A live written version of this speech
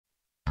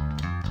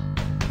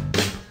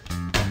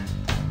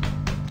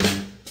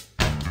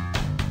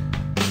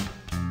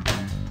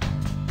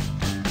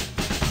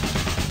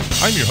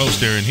I'm your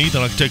host, Aaron Heath.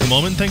 I'd like to take a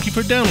moment and thank you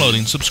for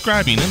downloading,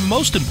 subscribing, and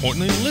most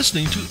importantly,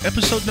 listening to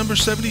episode number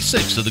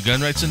 76 of the Gun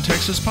Rights in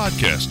Texas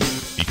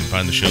podcast. You can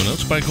find the show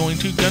notes by going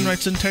to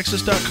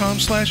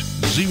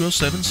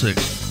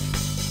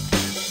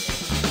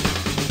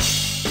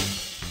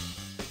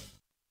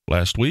gunrightsintexas.com/076.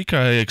 Last week,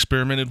 I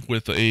experimented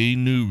with a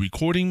new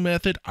recording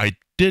method. I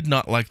did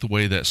not like the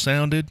way that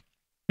sounded.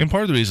 And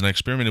part of the reason I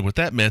experimented with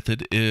that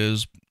method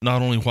is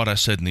not only what I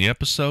said in the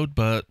episode,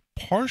 but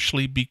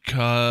partially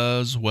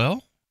because,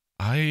 well,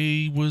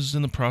 I was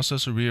in the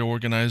process of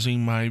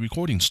reorganizing my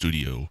recording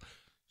studio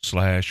 /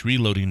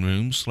 reloading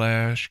room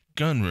 /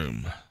 gun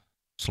room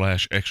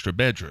 / extra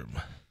bedroom.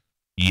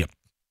 Yep.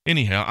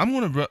 Anyhow, I'm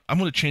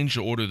gonna change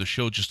the order of the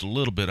show just a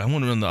little bit. I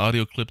want to run the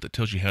audio clip that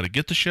tells you how to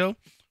get the show.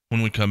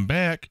 When we come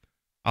back,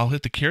 I'll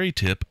hit the carry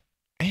tip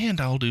and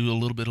I'll do a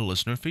little bit of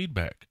listener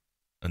feedback.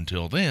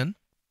 Until then.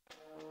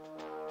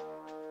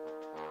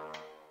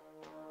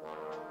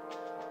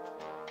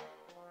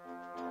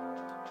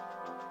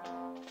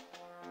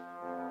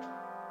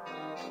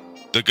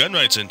 The Gun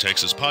Rights in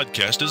Texas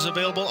podcast is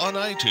available on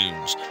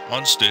iTunes,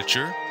 on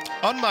Stitcher,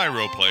 on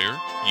MyRolePlayer,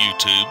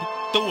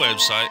 YouTube, the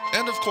website,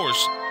 and of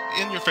course,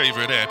 in your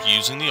favorite app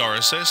using the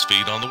RSS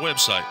feed on the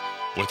website.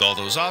 With all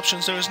those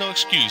options, there is no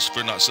excuse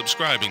for not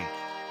subscribing.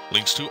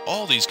 Links to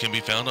all these can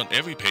be found on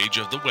every page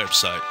of the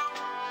website.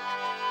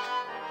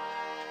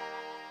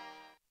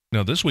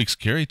 Now, this week's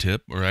carry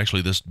tip, or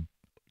actually this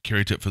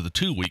carry tip for the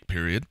 2-week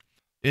period,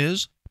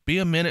 is be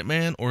a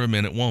Minuteman or a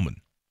Minutewoman.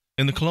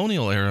 In the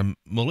colonial era,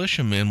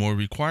 militiamen were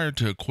required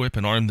to equip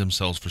and arm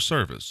themselves for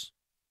service.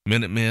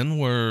 Minutemen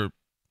were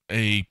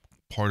a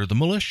part of the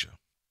militia.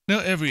 Now,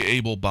 every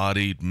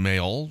able-bodied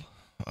male,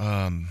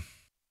 I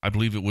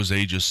believe it was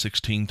ages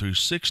 16 through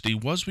 60,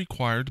 was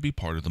required to be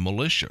part of the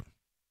militia.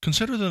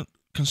 Consider the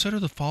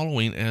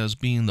following as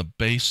being the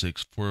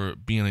basics for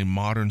being a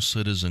modern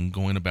citizen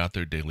going about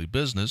their daily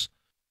business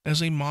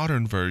as a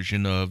modern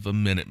version of a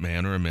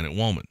Minuteman or a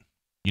Minutewoman.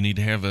 You need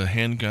to have a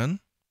handgun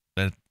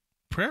that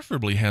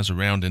preferably has a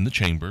round in the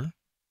chamber.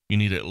 You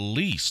need at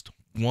least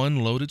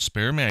one loaded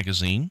spare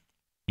magazine.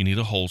 You need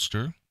a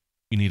holster.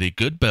 You need a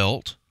good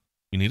belt.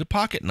 You need a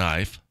pocket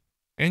knife.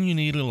 And you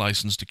need a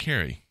license to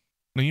carry.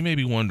 Now, you may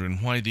be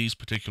wondering why these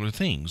particular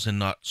things and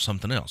not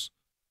something else.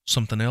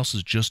 Something else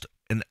is just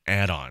an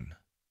add-on.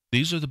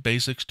 These are the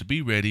basics to be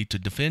ready to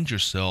defend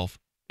yourself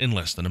in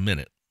less than a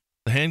minute.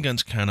 The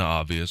handgun's kind of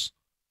obvious.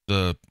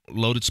 The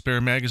loaded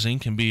spare magazine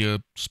can be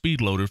a speed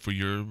loader for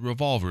your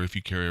revolver if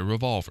you carry a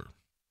revolver.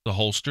 The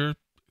holster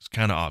is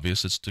kind of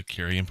obvious. It's to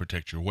carry and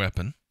protect your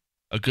weapon.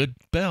 A good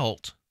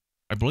belt,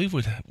 I believe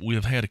we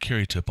have had a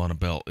carry tip on a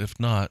belt. If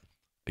not,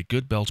 a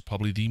good belt's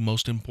probably the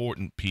most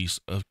important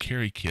piece of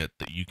carry kit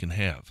that you can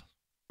have.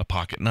 A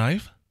pocket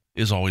knife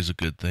is always a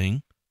good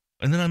thing.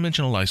 And then I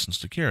mentioned a license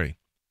to carry.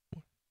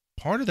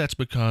 Part of that's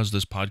because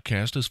this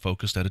podcast is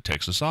focused at a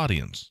Texas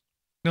audience.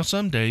 Now,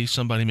 someday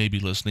somebody may be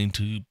listening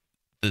to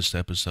this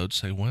episode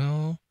say,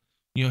 well,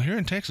 here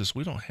in Texas,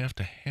 we don't have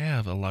to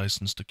have a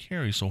license to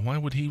carry, so why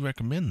would he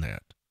recommend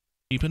that?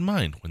 Keep in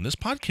mind, when this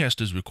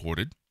podcast is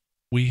recorded,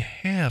 we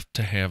have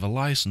to have a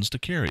license to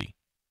carry.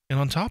 And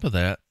on top of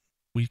that,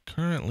 we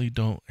currently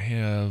don't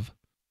have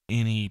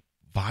any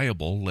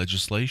viable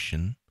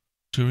legislation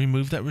to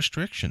remove that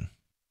restriction.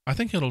 I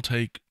think it'll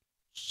take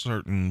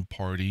certain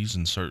parties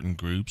and certain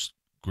groups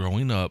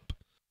growing up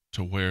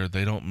to where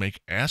they don't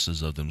make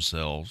asses of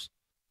themselves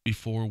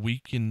before we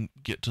can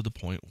get to the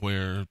point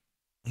where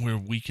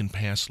we can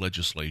pass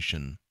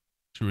legislation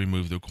to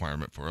remove the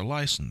requirement for a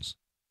license.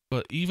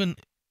 But even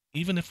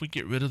if we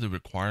get rid of the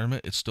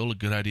requirement, it's still a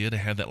good idea to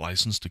have that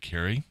license to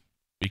carry,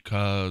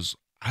 because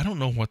I don't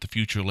know what the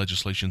future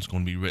legislation is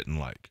going to be written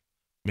like.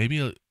 Maybe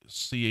a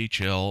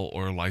CHL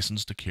or a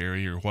license to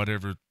carry or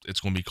whatever it's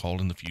going to be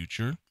called in the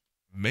future.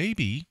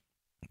 Maybe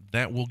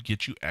that will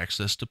get you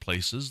access to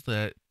places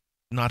that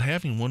not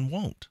having one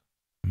won't.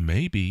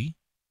 Maybe,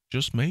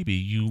 just maybe,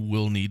 you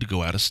will need to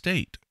go out of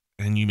state.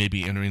 And you may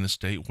be entering a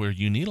state where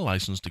you need a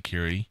license to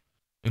carry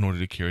in order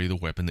to carry the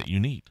weapon that you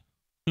need.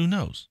 Who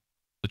knows?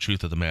 The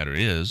truth of the matter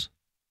is,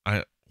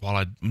 while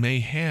I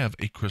may have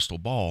a crystal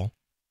ball,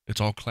 it's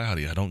all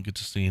cloudy. I don't get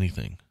to see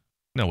anything.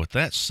 Now, with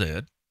that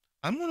said,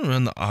 I'm going to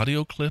run the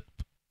audio clip.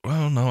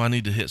 Well, no, I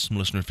need to hit some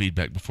listener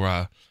feedback before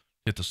I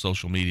hit the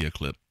social media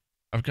clip.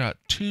 I've got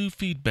 2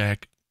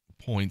 feedback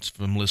points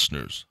from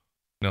listeners.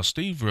 Now,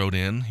 Steve wrote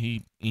in.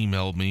 He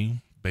emailed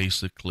me,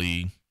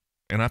 basically.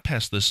 And I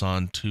passed this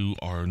on to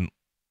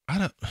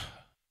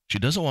she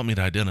doesn't want me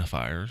to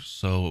identify her,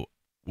 so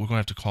we're going to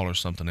have to call her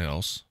something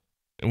else.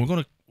 And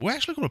we're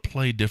actually going to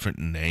play different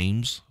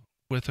names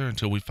with her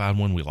until we find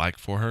one we like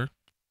for her.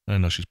 I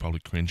know she's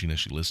probably cringing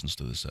as she listens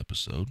to this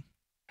episode.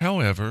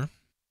 However,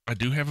 I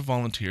do have a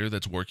volunteer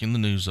that's working the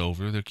news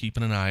over. They're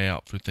keeping an eye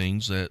out for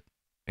things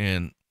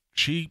and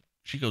she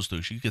goes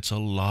through. She gets a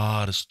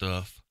lot of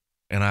stuff,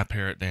 and I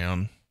pare it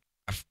down.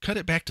 I've cut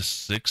it back to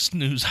 6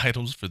 news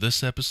items for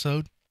this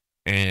episode.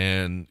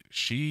 And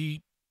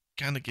she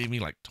kind of gave me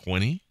like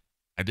 20.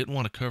 I didn't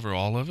want to cover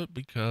all of it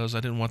because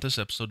I didn't want this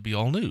episode to be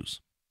all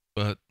news.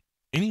 But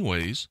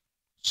anyways,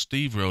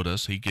 Steve wrote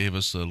us. He gave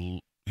us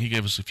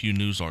a few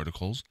news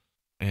articles,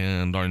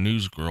 and our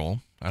news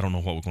girl, I don't know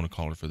what we're going to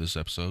call her for this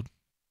episode.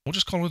 We'll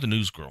just call her the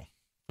news girl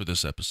for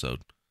this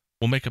episode.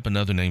 We'll make up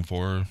another name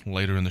for her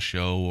later in the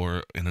show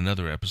or in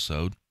another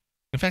episode.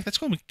 In fact, that's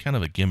going to be kind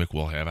of a gimmick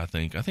we'll have, I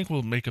think. I think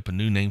we'll make up a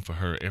new name for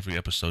her every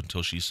episode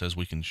until she says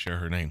we can share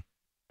her name.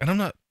 And I'm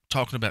not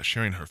talking about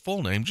sharing her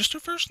full name, just her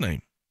first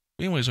name.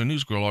 Anyways, our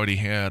news girl already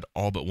had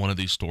all but one of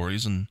these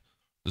stories, and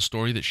the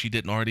story that she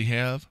didn't already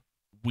have,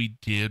 we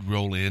did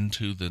roll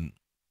into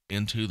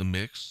the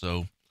mix.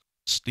 So,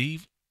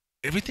 Steve,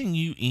 everything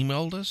you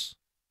emailed us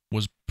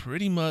was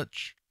pretty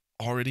much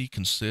already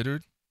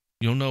considered.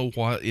 You'll know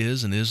what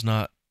is and is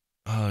not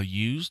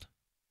used.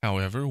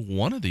 However,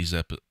 one of these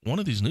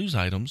news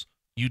items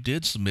you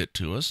did submit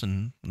to us,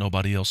 and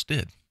nobody else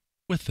did.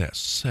 With that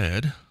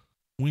said,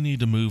 we need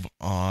to move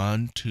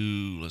on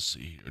to, let's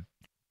see here,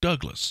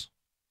 Douglas.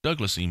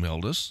 Douglas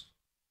emailed us.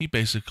 He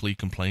basically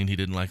complained he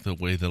didn't like the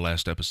way the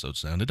last episode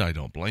sounded. I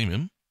don't blame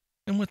him.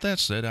 And with that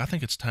said, I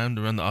think it's time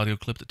to run the audio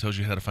clip that tells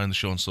you how to find the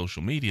show on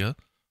social media.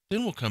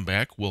 Then we'll come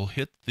back, we'll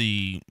hit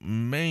the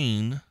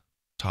main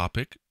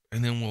topic,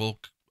 and then we'll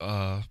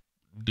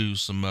do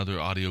some other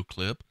audio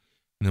clip.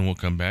 And then we'll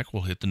come back,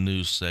 we'll hit the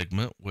news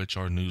segment, which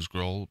our news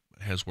girl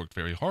has worked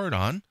very hard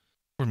on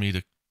for me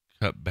to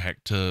cut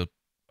back to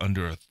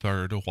under a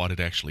third of what it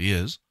actually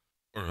is,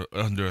 or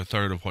under a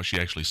third of what she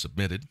actually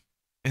submitted.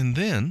 And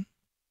then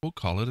we'll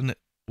call it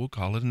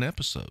an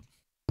episode.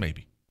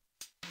 Maybe.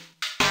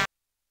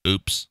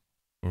 Oops.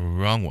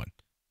 Wrong one.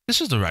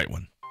 This is the right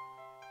one.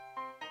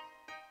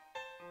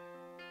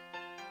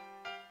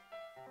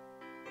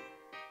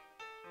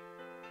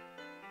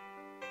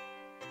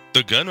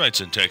 The Gun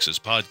Rights in Texas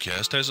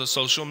podcast has a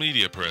social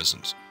media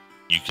presence.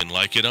 You can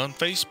like it on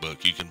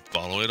Facebook, you can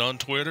follow it on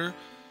Twitter,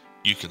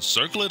 you can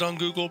circle it on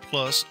Google+,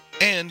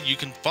 and you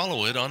can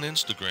follow it on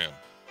Instagram.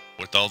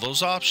 With all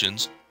those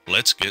options,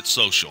 let's get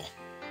social.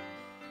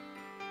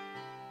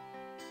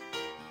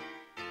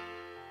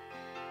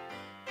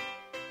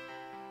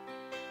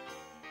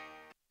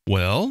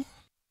 Well,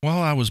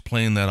 while I was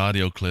playing that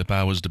audio clip,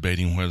 I was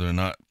debating whether or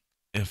not,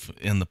 if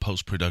in the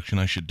post-production,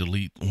 I should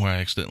delete where I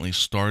accidentally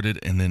started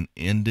and then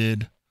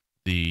ended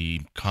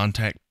the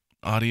contact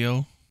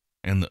audio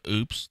and the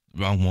oops,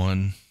 wrong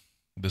one,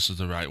 this is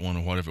the right one,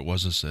 or whatever it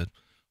was I said.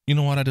 You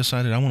know what? I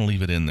decided I want to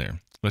leave it in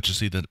there. Let you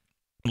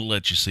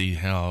see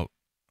how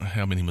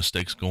many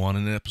mistakes go on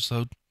in an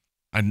episode.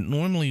 I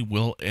normally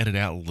will edit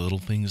out little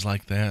things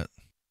like that,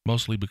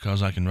 mostly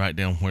because I can write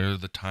down where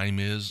the time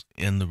is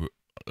in the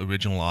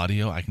original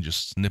audio. I can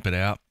just snip it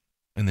out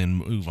and then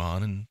move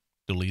on and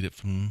delete it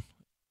from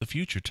the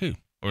future too.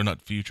 Or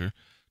not future,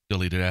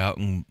 delete it out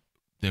and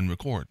then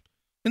record.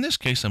 In this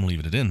case, I'm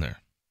leaving it in there.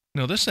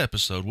 Now, this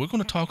episode, we're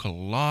going to talk a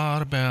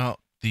lot about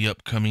the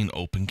upcoming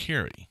open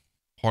carry.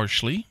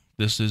 Partially,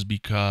 this is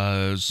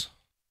because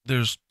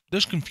there's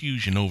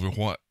confusion over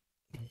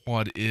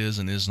what is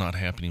and is not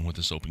happening with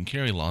this open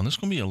carry law. And this is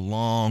going to be a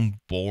long,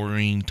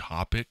 boring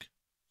topic.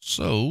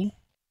 So,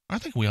 I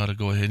think we ought to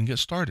go ahead and get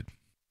started.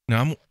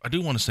 Now, I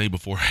do want to say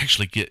before I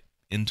actually get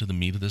into the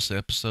meat of this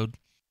episode,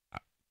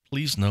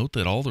 please note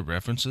that all the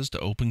references to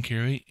open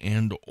carry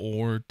and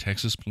or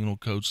Texas Penal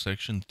Code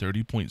Section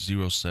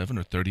 30.07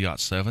 or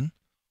 30.7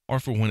 are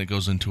for when it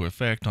goes into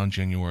effect on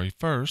January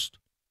 1st,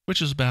 which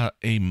is about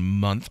a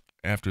month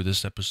after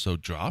this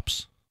episode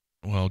drops.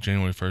 Well,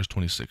 January 1st,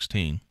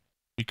 2016,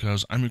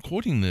 because I'm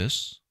recording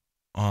this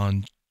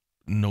on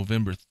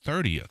November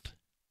 30th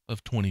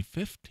of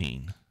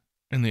 2015,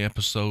 and the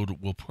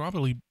episode will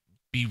probably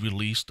be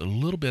released a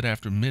little bit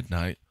after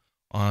midnight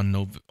on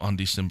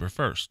December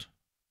 1st.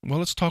 Well,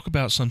 let's talk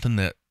about something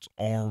that's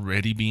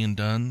already being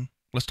done.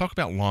 Let's talk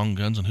about long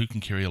guns and who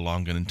can carry a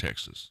long gun in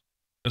Texas.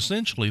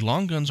 Essentially,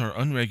 long guns are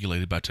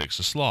unregulated by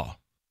Texas law.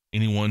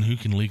 Anyone who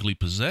can legally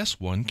possess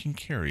one can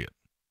carry it.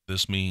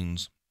 This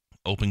means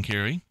open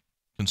carry,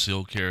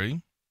 concealed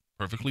carry,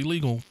 perfectly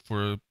legal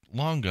for a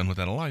long gun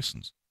without a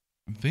license.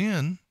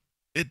 Then,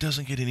 it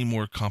doesn't get any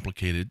more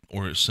complicated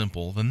or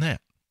simple than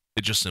that.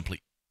 It just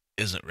simply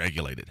isn't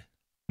regulated.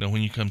 Now,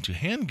 when you come to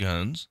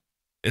handguns,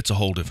 it's a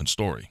whole different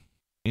story.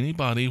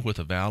 Anybody with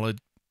a valid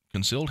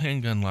concealed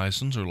handgun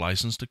license or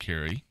license to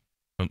carry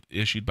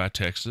issued by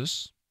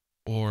Texas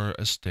or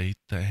a state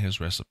that has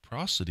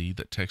reciprocity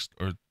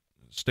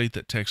state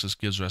that Texas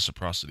gives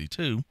reciprocity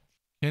to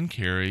can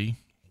carry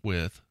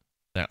with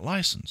that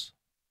license.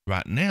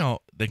 Right now,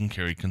 they can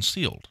carry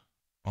concealed.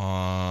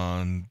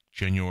 On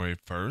January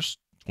 1st,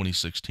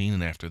 2016,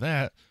 and after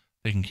that,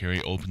 they can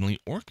carry openly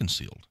or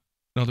concealed.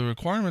 Now, the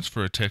requirements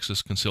for a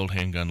Texas concealed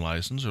handgun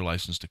license or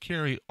license to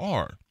carry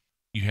are: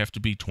 you have to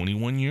be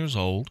 21 years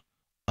old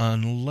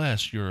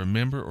unless you're a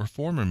member or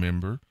former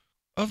member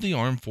of the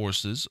Armed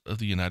Forces of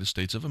the United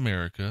States of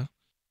America,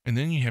 and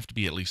then you have to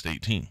be at least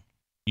 18.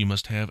 You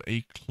must have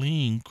a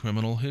clean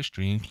criminal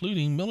history,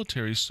 including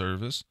military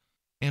service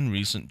and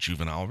recent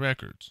juvenile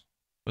records.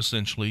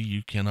 Essentially,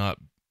 you cannot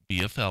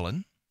be a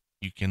felon,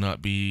 you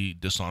cannot be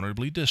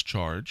dishonorably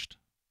discharged,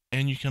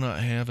 and you cannot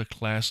have a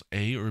Class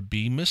A or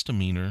B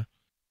misdemeanor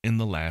in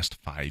the last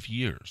 5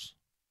 years.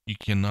 You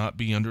cannot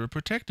be under a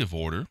protective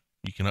order.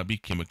 You cannot be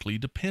chemically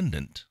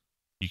dependent.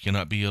 You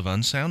cannot be of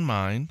unsound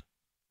mind,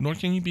 nor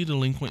can you be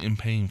delinquent in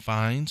paying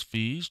fines,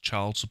 fees,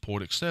 child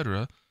support,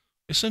 etc.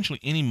 Essentially,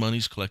 any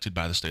monies collected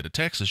by the state of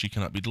Texas, you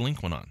cannot be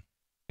delinquent on.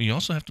 You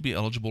also have to be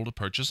eligible to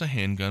purchase a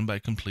handgun by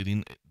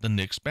completing the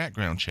NICS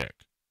background check.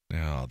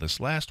 Now, this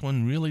last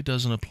one really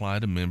doesn't apply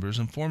to members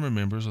and former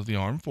members of the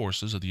armed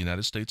forces of the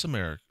United States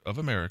of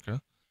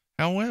America.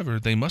 However,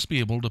 they must be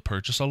able to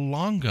purchase a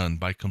long gun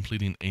by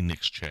completing a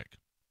NICS check.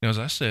 Now, as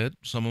I said,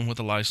 someone with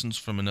a license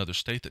from another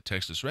state that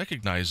Texas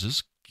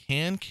recognizes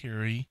can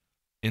carry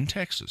in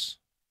Texas.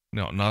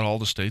 Now, not all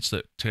the states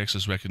that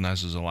Texas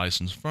recognizes a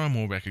license from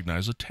will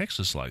recognize a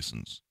Texas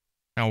license.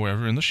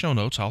 However, in the show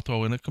notes, I'll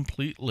throw in a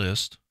complete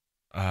list.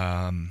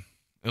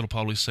 It'll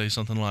probably say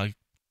something like,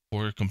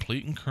 for a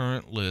complete and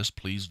current list,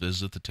 please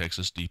visit the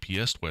Texas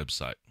DPS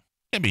website.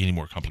 Can't be any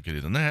more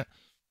complicated than that.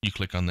 You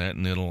click on that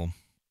and it'll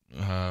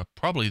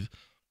probably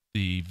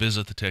the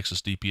visit the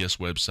Texas DPS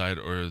website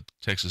or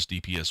Texas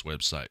DPS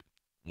website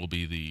will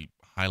be the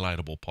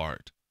highlightable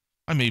part.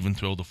 I may even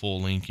throw the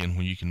full link in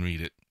where you can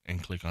read it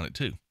and click on it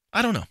too.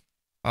 I don't know.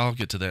 I'll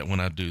get to that when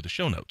I do the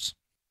show notes.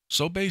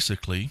 So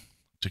basically,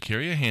 to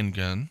carry a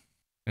handgun,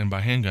 and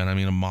by handgun I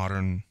mean a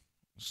modern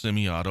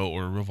semi-auto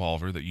or a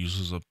revolver that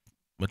uses a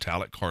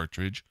metallic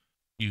cartridge,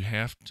 you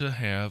have to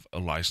have a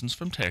license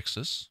from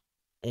Texas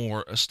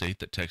or a state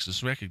that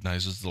Texas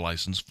recognizes the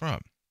license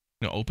from.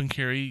 Now, Open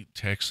Carry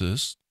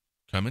Texas,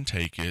 Come and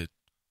Take It,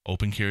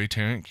 Open Carry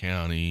Tarrant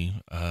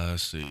County,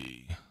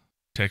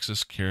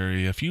 Texas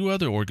Carry, a few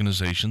other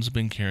organizations have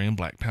been carrying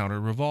black powder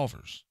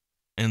revolvers.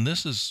 And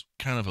this is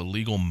kind of a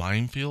legal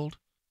minefield,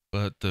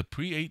 but the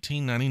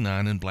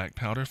pre-1899 and black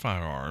powder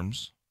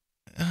firearms,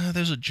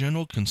 there's a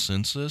general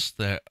consensus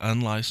that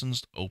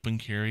unlicensed open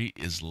carry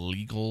is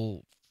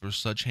legal for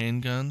such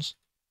handguns.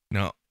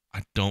 Now,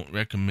 I don't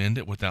recommend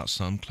it without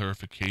some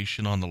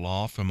clarification on the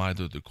law from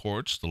either the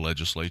courts, the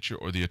legislature,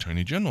 or the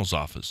Attorney General's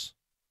office.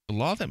 The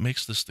law that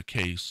makes this the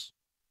case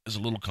is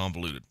a little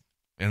convoluted,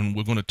 and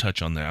we're going to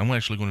touch on that. I'm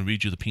actually going to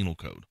read you the penal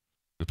code.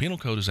 The penal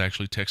code is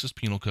actually Texas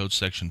Penal Code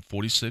section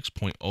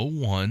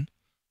 46.01,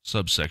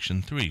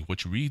 subsection 3,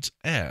 which reads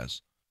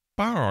as,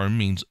 firearm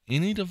means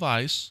any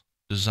device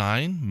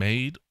designed,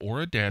 made,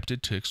 or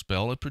adapted to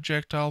expel a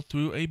projectile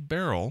through a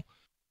barrel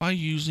by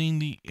using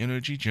the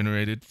energy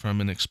generated from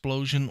an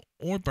explosion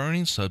or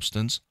burning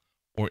substance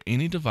or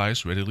any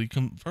device readily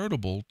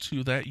convertible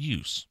to that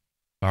use.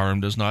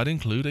 Firearm does not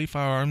include a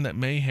firearm that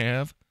may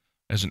have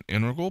as an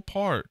integral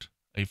part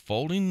a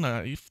folding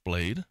knife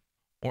blade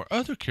or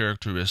other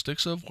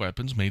characteristics of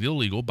weapons made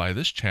illegal by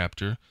this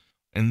chapter,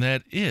 and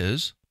that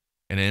is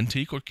an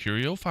antique or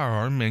curio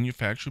firearm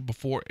manufactured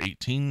before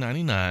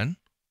 1899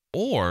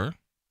 or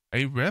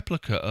a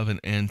replica of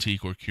an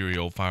antique or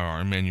curio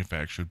firearm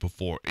manufactured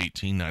before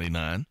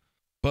 1899,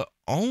 but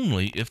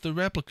only if the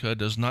replica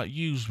does not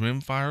use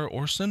rimfire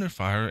or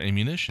centerfire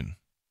ammunition.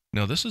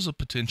 Now, this is a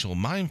potential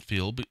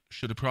minefield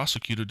should a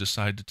prosecutor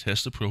decide to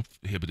test the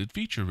prohibited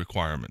feature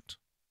requirement.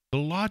 The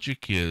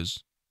logic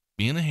is,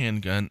 being a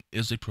handgun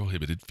is a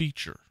prohibited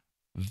feature.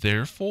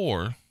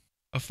 Therefore,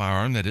 a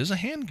firearm that is a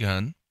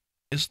handgun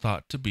is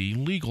thought to be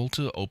legal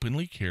to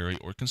openly carry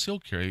or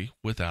concealed carry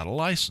without a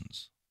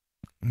license.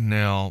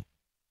 Now,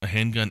 a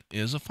handgun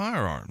is a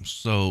firearm,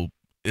 so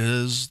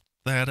is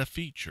that a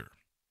feature?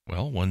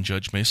 Well, one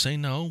judge may say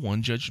no,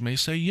 one judge may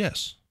say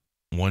yes.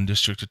 One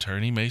district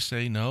attorney may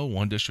say no,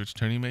 one district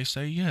attorney may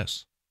say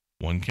yes.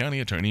 One county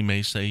attorney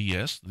may say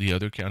yes, the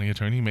other county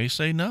attorney may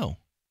say no.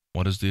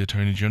 What does the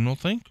Attorney General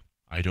think?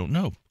 I don't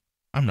know.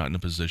 I'm not in a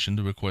position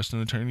to request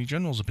an Attorney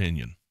General's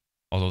opinion,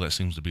 although that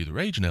seems to be the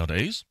rage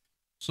nowadays.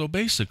 So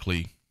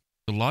basically,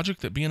 the logic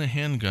that being a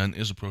handgun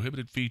is a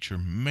prohibited feature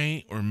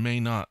may or may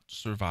not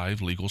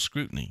survive legal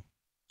scrutiny.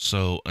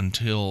 So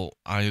until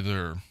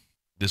either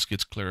this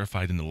gets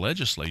clarified in the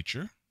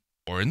legislature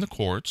or in the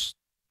courts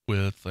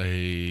with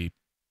a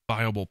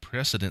viable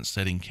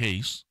precedent-setting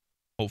case,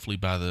 hopefully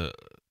by the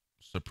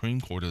Supreme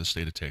Court of the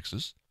state of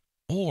Texas,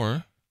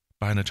 or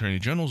by an Attorney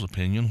General's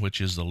opinion,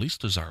 which is the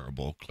least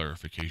desirable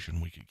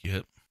clarification we could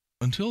get,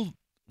 until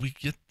we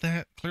get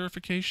that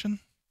clarification,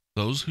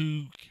 those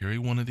who carry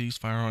one of these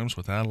firearms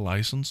without a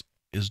license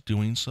is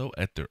doing so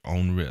at their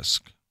own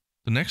risk.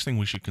 The next thing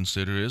we should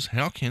consider is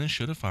how can and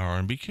should a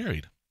firearm be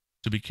carried?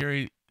 To be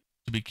carried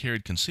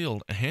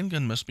concealed, a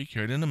handgun must be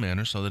carried in a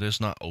manner so that it is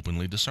not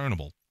openly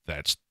discernible.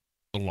 That's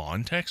the law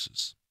in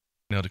Texas.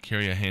 Now, to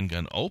carry a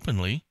handgun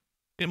openly,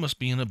 it must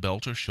be in a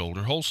belt or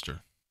shoulder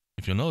holster.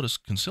 If you'll notice,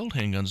 concealed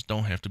handguns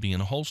don't have to be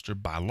in a holster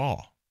by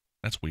law.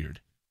 That's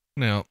weird.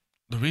 Now,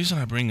 the reason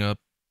I bring up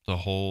the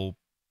whole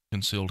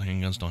concealed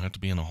handguns don't have to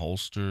be in a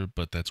holster,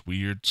 but that's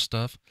weird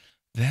stuff,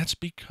 that's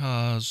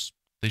because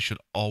they should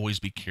always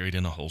be carried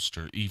in a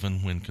holster,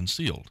 even when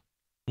concealed.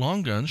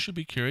 Long guns should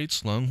be carried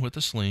slung with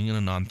a sling in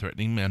a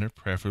non-threatening manner,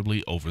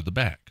 preferably over the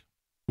back.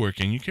 Where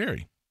can you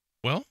carry?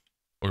 Well,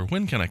 or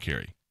when can I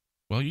carry?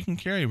 Well, you can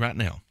carry right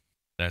now.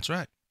 That's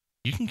right.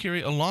 You can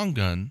carry a long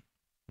gun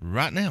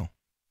right now.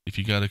 If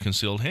you got a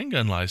concealed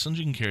handgun license,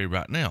 you can carry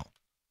right now.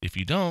 If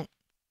you don't,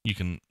 You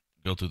can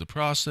go through the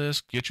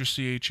process, get your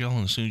CHL,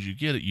 and as soon as you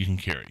get it, you can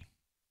carry.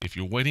 If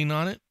you're waiting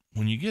on it,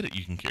 when you get it,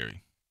 you can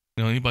carry.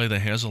 Now, anybody that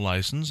has a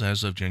license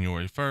as of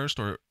January 1st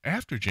or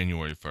after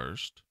January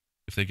 1st,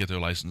 if they get their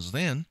license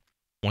then,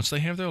 once they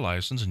have their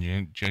license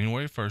and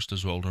January 1st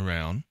is rolled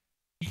around,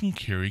 you can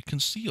carry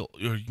concealed,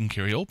 or you can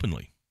carry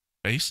openly.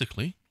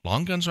 Basically,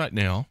 long guns right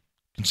now,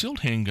 concealed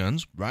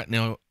handguns right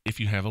now if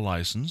you have a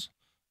license,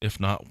 if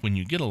not when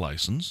you get a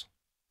license,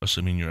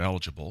 assuming you're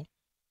eligible,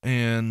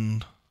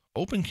 and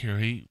open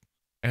carry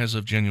as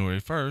of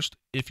January 1st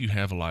if you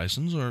have a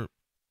license, or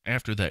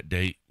after that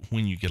date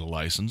when you get a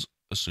license,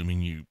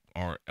 assuming you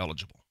are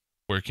eligible.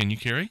 Where can you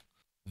carry?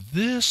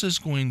 This is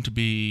going to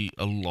be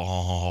a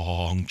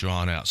long,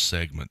 drawn-out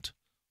segment,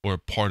 or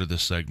part of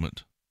this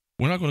segment.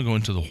 We're not going to go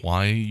into the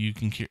why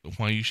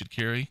you should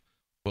carry,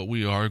 but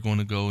we are going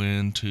to go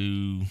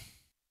into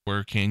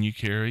where can you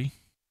carry.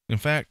 In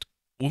fact,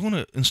 we're going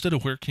to, instead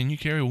of where can you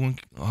carry, we're going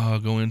to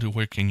go into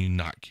where can you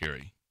not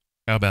carry.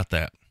 How about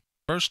that?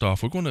 First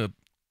off, we're going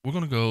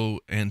to go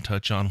and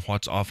touch on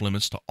what's off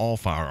limits to all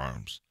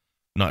firearms,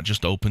 not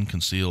just open,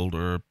 concealed,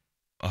 or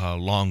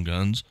long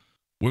guns.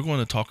 We're going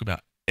to talk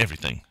about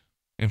everything.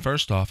 And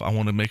first off, I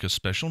want to make a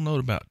special note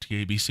about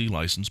TABC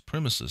licensed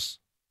premises.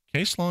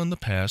 Case law in the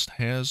past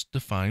has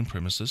defined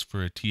premises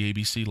for a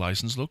TABC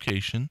licensed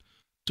location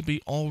to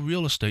be all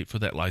real estate for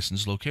that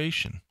licensed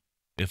location.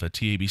 If a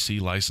TABC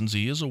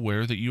licensee is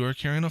aware that you are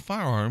carrying a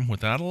firearm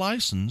without a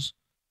license,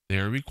 they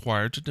are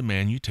required to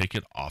demand you take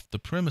it off the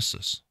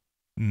premises.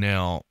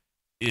 Now,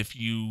 if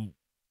you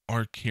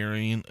are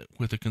carrying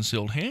with a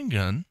concealed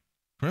handgun,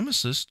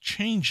 premises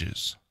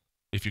changes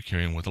if you're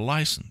carrying with a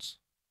license.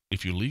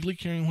 If you're legally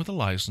carrying with a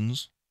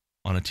license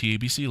on a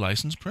TABC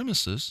licensed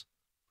premises,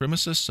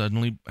 premises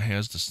suddenly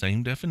has the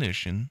same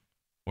definition,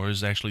 or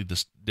is actually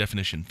the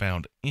definition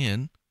found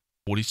in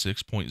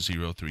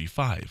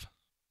 46.035.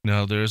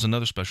 Now, there's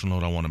another special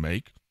note I want to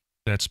make.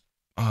 That's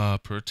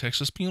per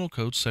Texas Penal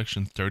Code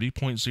Section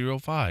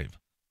 30.05.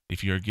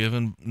 If you are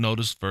given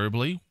notice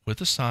verbally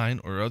with a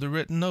sign or other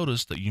written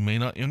notice that you may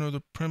not enter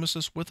the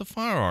premises with a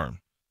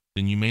firearm,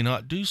 then you may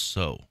not do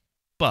so.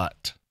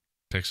 But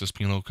Texas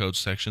Penal Code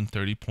Section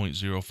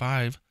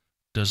 30.05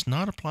 does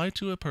not apply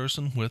to a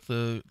person with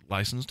a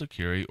license to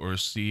carry or a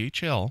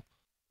CHL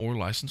or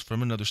license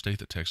from another state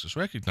that Texas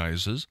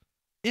recognizes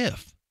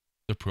if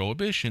the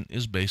prohibition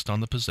is based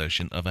on the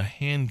possession of a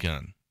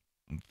handgun.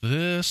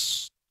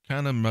 This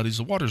kind of muddies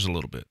the waters a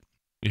little bit.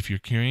 If you're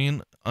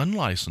carrying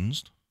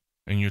unlicensed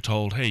and you're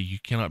told, hey, you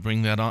cannot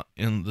bring that on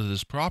into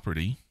this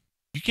property,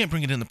 you can't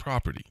bring it in the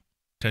property.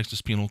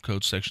 Texas Penal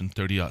Code Section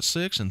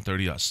 30.6 and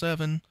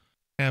 30.7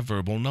 have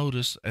verbal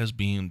notice as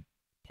being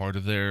part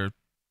of their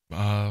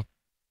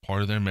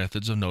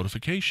methods of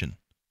notification.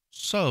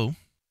 So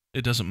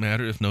it doesn't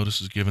matter if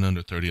notice is given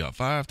under 30.5,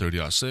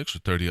 30.6, or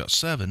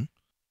 30.7.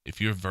 If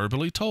you're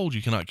verbally told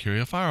you cannot carry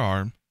a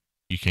firearm,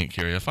 you can't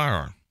carry a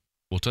firearm.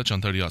 We'll touch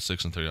on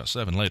 30.6 and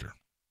 30.7 later.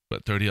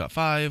 But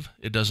 30.5,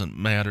 it doesn't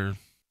matter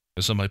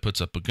if somebody puts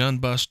up a gun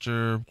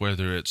buster,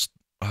 whether it's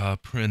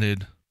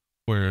printed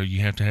where you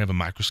have to have a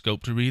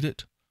microscope to read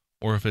it,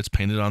 or if it's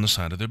painted on the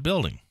side of their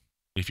building.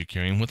 If you're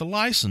carrying with a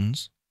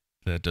license,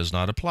 that does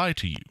not apply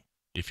to you.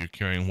 If you're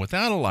carrying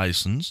without a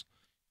license,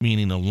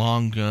 meaning a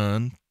long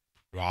gun,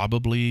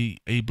 probably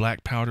a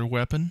black powder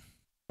weapon,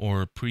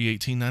 or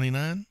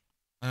pre-1899,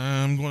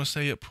 I'm going to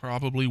say it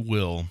probably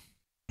will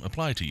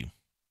apply to you.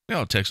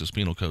 Now, Texas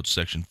Penal Code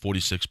Section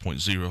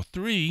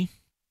 46.03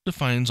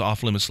 defines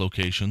off-limits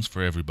locations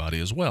for everybody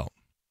as well.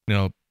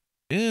 Now,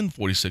 in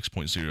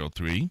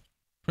 46.03,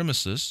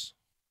 premises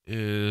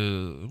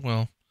is,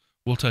 well,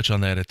 we'll touch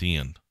on that at the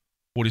end.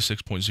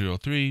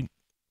 46.03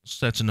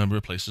 sets a number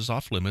of places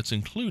off limits,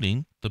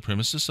 including the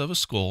premises of a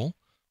school,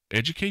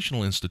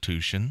 educational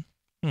institution.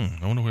 I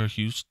wonder where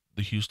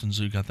the Houston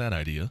Zoo got that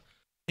idea.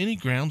 Any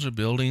grounds or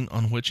building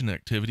on which an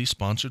activity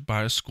sponsored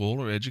by a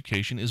school or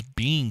education is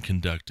being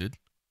conducted,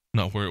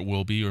 not where it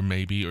will be or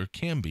may be or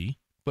can be,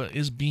 but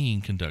is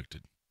being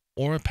conducted.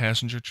 Or a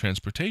passenger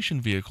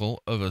transportation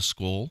vehicle of a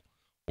school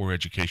or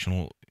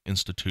educational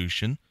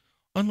institution,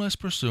 unless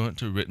pursuant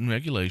to written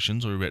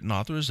regulations or written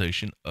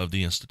authorization of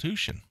the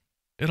institution.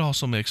 It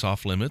also makes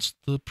off limits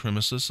the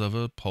premises of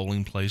a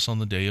polling place on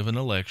the day of an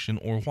election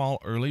or while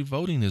early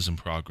voting is in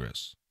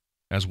progress,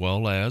 as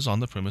well as on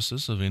the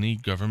premises of any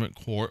government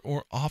court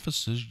or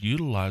offices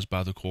utilized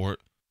by the court,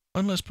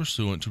 unless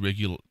pursuant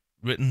to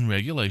written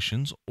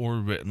regulations or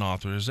written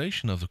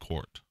authorization of the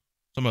court.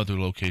 Some other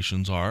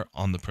locations are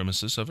on the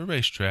premises of a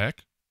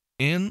racetrack,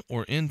 in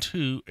or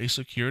into a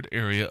secured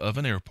area of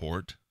an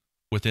airport,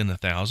 within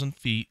 1,000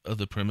 feet of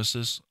the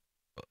premises,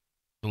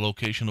 the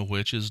location of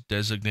which is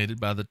designated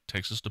by the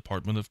Texas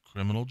Department of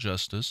Criminal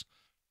Justice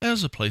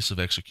as a place of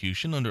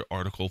execution under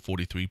Article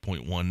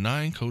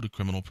 43.19 Code of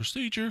Criminal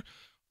Procedure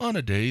on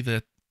a day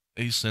that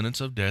a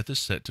sentence of death is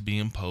set to be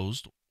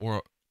imposed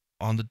or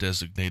on the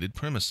designated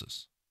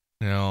premises.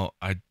 Now,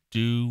 I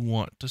do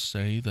want to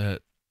say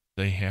that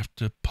they have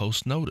to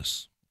post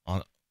notice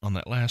on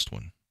that last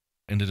one.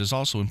 And it is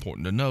also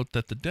important to note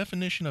that the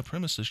definition of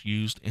premises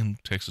used in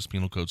Texas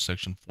Penal Code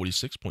Section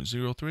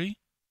 46.03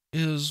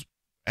 is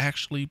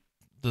actually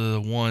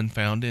the one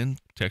found in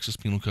Texas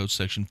Penal Code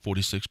Section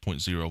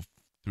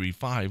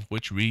 46.035,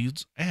 which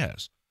reads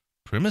as,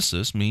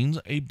 premises means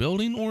a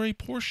building or a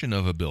portion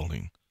of a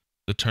building.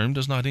 The term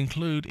does not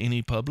include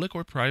any public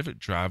or private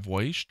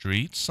driveway,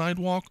 street,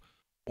 sidewalk,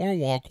 or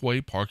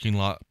walkway, parking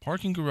lot,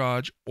 parking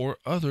garage, or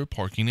other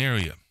parking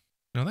area.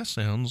 Now that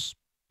sounds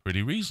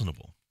pretty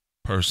reasonable.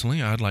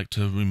 Personally, I'd like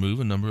to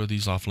remove a number of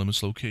these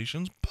off-limits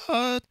locations,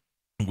 but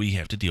we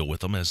have to deal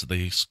with them as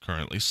they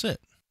currently sit.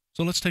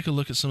 So let's take a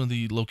look at some of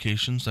the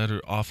locations that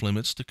are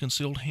off-limits to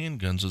concealed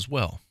handguns as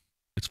well.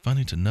 It's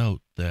funny to note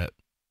that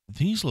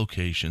these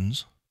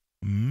locations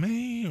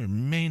may or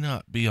may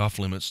not be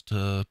off-limits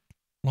to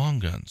long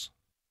guns.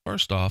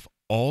 First off,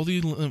 all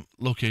the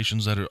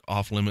locations that are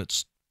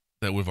off-limits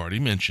that we've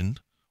already mentioned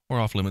are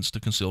off-limits to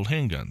concealed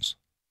handguns.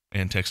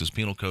 And Texas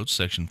Penal Code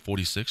Section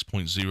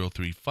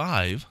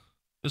 46.035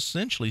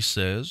 essentially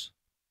says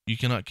you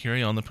cannot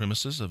carry on the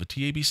premises of a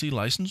TABC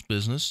licensed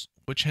business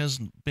which has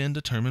been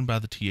determined by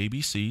the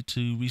TABC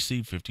to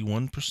receive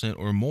 51%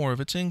 or more of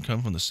its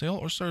income from the sale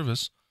or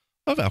service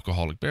of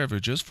alcoholic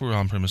beverages for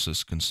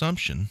on-premises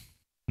consumption.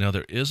 Now,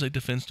 there is a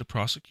defense to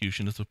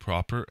prosecution if the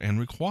proper and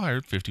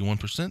required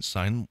 51%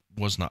 sign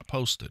was not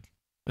posted.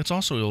 It's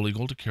also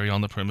illegal to carry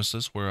on the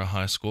premises where a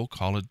high school,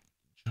 college,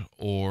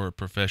 or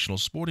professional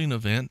sporting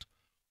event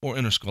or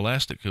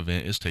interscholastic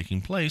event is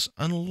taking place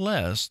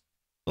unless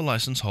the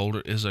license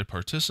holder is a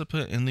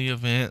participant in the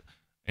event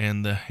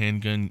and the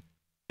handgun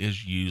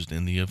is used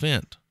in the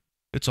event.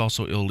 It's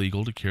also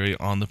illegal to carry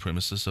on the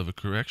premises of a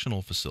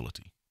correctional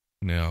facility.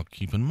 Now,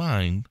 keep in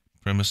mind,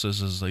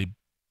 premises is a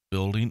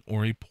building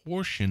or a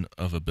portion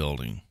of a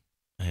building.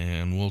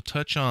 And we'll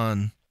touch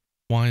on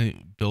why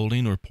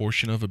building or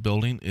portion of a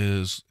building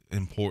is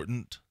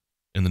important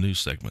in the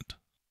news segment.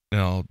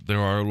 Now,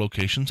 there are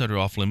locations that are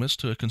off limits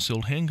to a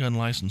concealed handgun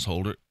license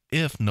holder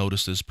if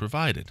notice is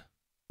provided.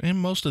 And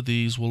most of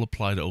these will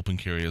apply to open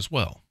carry as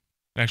well.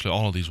 Actually,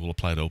 all of these will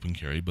apply to open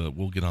carry, but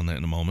we'll get on that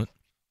in a moment.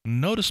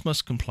 Notice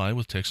must comply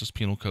with Texas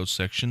Penal Code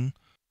Section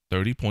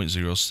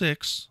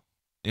 30.06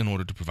 in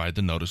order to provide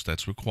the notice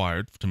that's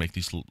required to make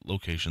these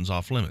locations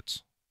off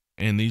limits.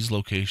 And these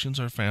locations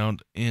are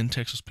found in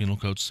Texas Penal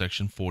Code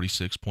Section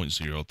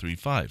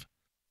 46.035.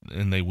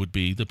 And they would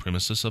be the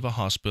premises of a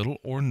hospital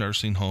or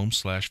nursing home /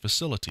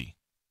 facility.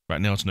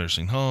 Right now it's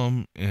nursing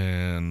home,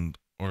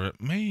 or it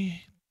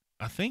may,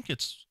 I think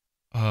it's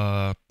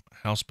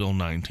House Bill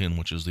 910,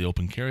 which is the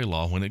open carry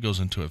law. When it goes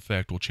into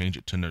effect, we'll change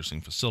it to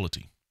nursing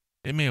facility.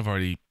 It may have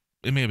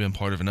been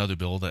part of another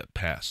bill that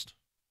passed.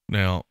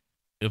 Now,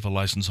 if a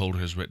license holder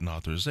has written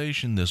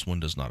authorization, this one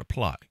does not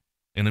apply.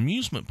 An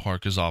amusement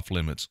park is off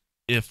limits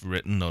if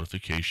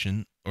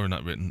notification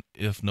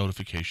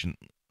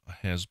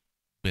has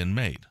been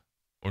made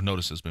or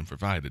notice has been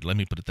provided. Let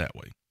me put it that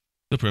way.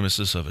 The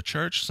premises of a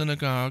church,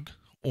 synagogue,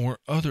 or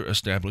other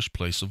established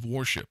place of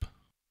worship,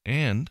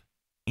 and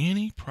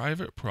any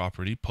private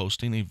property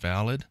posting a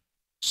valid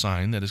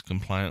sign that is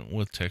compliant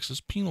with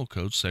Texas Penal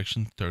Code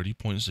Section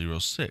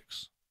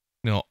 30.06.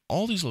 Now,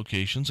 all these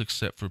locations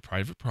except for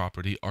private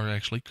property are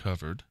actually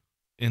covered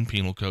in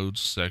Penal Code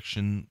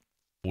Section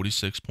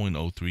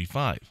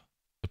 46.035.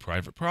 The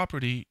private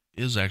property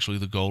is actually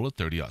the goal at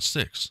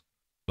 30.06,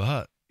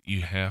 but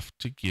you have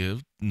to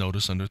give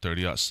notice under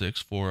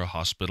 30.06 for a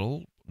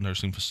hospital,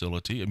 nursing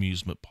facility,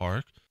 amusement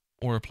park,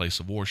 or a place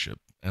of worship,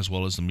 as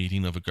well as the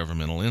meeting of a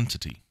governmental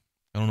entity.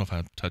 I don't know if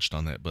I touched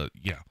on that, but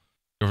yeah,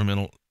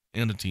 governmental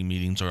entity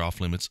meetings are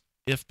off limits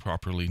if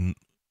proper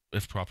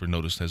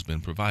notice has been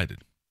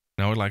provided.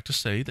 Now, I'd like to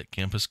say that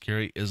campus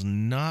carry is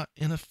not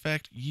in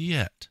effect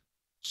yet,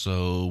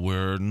 so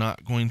we're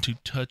not going to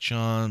touch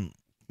on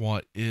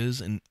what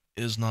is and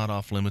is not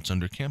off limits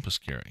under campus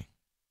carry.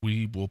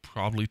 We will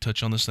probably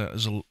touch on this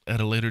at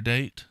a later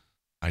date.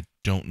 I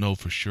don't know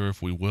for sure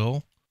if we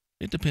will.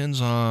 It depends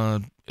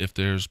on if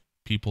there's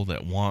people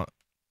that want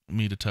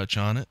me to touch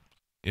on it.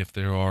 If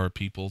there are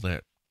people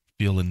that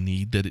feel a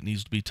need that it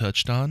needs to be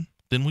touched on,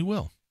 then we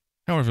will.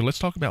 However, let's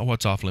talk about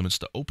what's off limits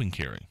to open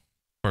carry.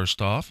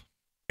 First off,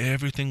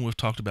 everything we've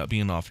talked about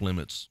being off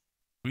limits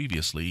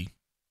previously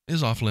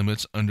is off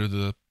limits under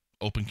the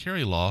open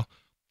carry law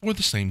for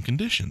the same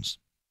conditions.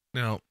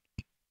 Now,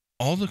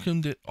 all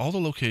the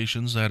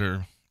locations that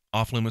are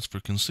off limits for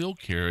concealed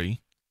carry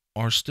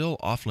are still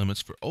off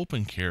limits for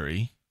open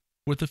carry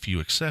with a few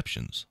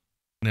exceptions.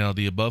 Now,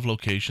 the above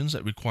locations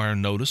that require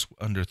notice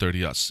under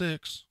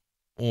 30.06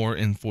 or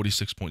in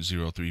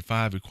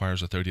 46.035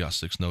 requires a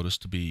 30.06 notice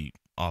to be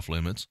off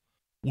limits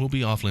will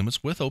be off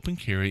limits with open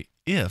carry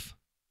if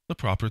the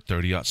proper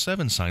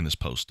 30.07 sign is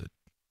posted.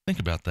 Think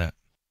about that.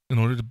 In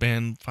order to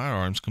ban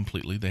firearms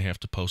completely, they have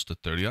to post a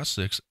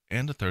 30.06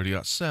 and a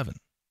 30.07.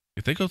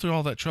 If they go through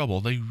all that trouble,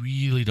 they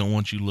really don't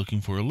want you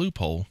looking for a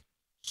loophole.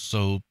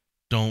 So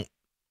don't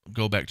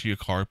go back to your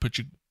car, put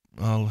your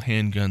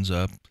handguns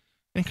up,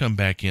 and come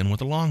back in with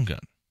a long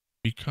gun.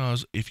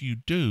 Because if you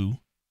do,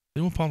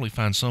 they will probably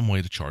find some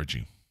way to charge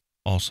you.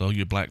 Also,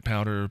 your black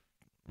powder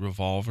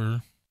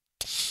revolver,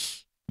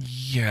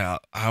 yeah,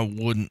 I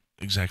wouldn't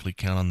exactly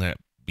count on that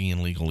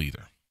being legal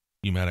either.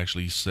 You might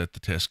actually set the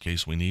test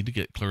case we need to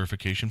get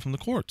clarification from the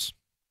courts.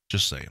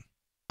 Just saying.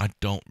 I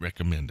don't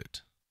recommend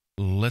it.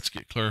 Let's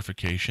get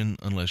clarification.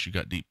 Unless you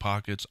got deep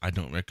pockets, I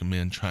don't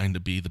recommend trying to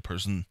be the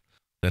person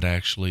that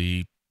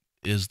actually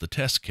is the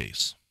test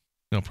case.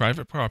 Now,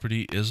 private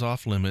property is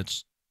off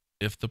limits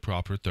if the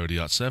proper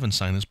 30.7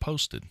 sign is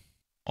posted.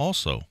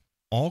 Also,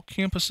 all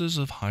campuses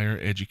of higher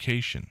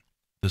education.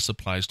 This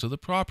applies to the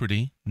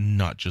property,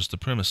 not just the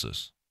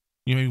premises.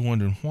 You may be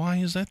wondering, why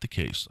is that the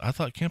case? I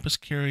thought campus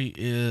carry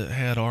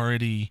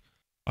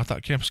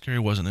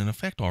wasn't in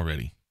effect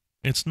already.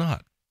 It's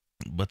not.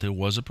 But there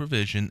was a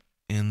provision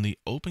in the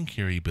open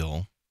carry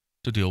bill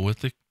to deal with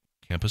the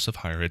campus of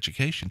higher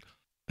education.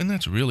 And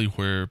that's really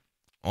where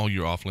all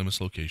your off-limits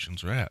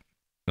locations are at.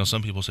 Now,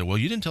 some people say, well,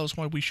 you didn't tell us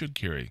why we should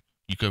carry.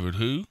 You covered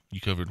who, you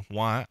covered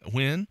why,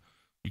 when,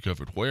 you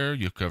covered where,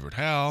 you covered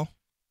how,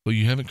 but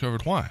you haven't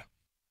covered why.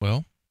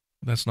 Well,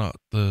 that's not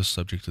the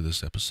subject of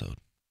this episode.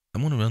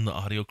 I'm going to run the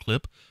audio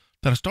clip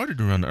that I started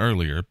to run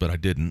earlier, but I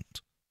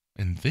didn't.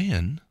 And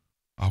then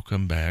I'll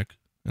come back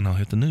and I'll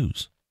hit the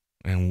news.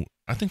 And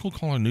I think we'll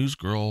call our news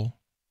girl,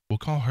 we'll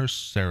call her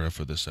Sarah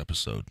for this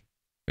episode.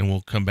 And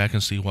we'll come back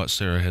and see what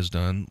Sarah has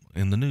done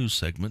in the news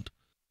segment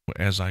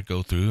as I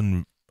go through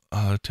and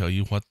tell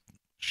you what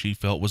she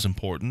felt was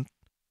important,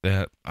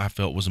 that I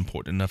felt was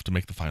important enough to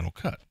make the final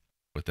cut.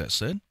 With that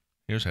said,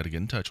 here's how to get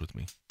in touch with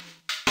me.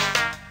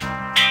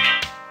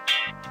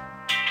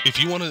 If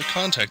you want to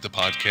contact the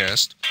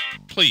podcast,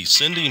 please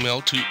send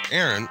email to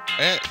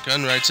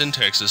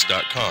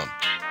Aaron@gunrightsintexas.com.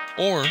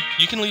 Or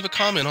you can leave a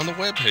comment on the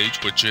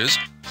webpage, which is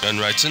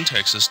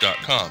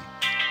gunrightsintexas.com.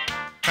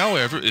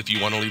 However, if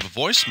you want to leave a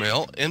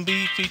voicemail and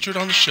be featured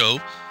on the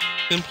show,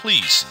 then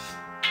please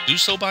do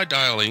so by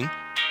dialing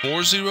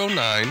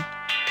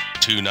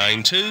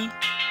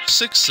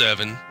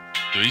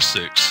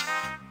 409-292-6736.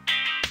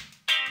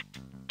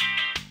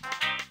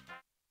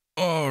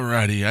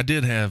 Alrighty, I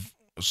did have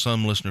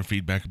some listener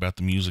feedback about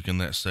the music in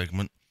that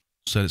segment.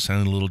 Said it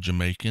sounded a little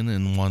Jamaican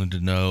and wanted to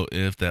know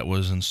if that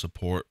was in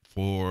support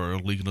for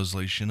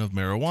legalization of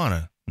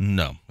marijuana.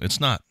 No, it's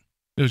not.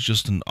 It was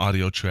just an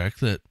audio track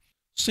that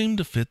seemed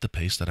to fit the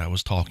pace that I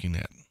was talking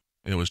at.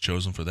 It was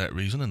chosen for that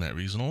reason and that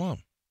reason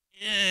alone.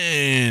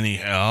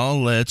 Anyhow,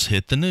 let's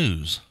hit the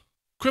news.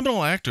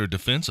 Criminal actor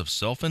defense of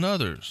self and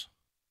others.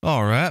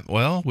 All right,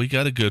 well, we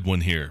got a good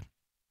one here.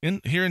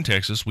 Here in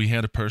Texas, we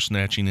had a purse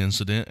snatching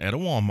incident at a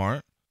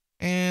Walmart,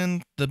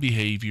 and the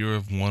behavior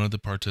of one of the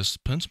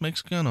participants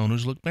makes gun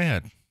owners look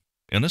bad.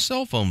 In a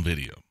cell phone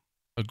video,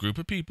 a group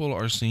of people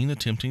are seen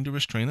attempting to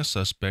restrain a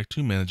suspect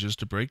who manages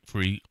to break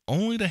free,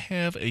 only to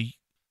have a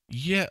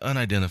yet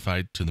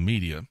unidentified to the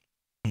media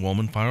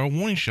woman fire a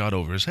warning shot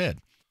over his head.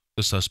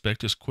 The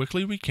suspect is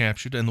quickly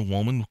recaptured, and the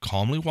woman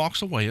calmly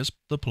walks away as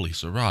the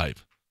police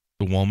arrive.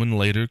 The woman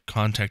later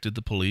contacted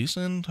the police,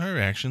 and her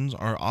actions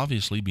are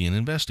obviously being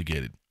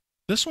investigated.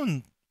 This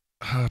one,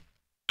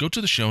 go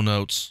to the show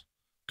notes,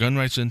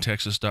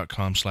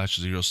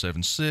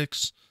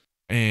 gunrightsintexas.com/076,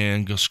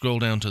 and go scroll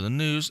down to the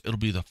news. It'll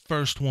be the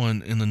first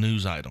one in the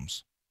news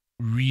items.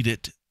 Read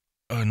it,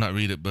 or not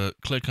read it,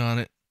 but click on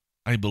it.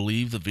 I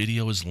believe the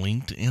video is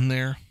linked in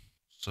there,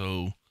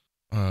 so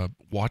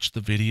watch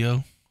the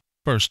video.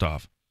 First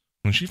off,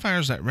 when she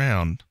fires that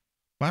round,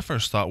 my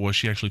first thought was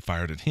she actually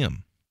fired at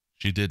him.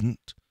 She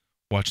didn't.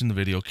 Watching the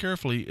video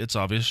carefully, it's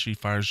obvious she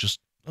fires just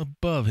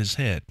above his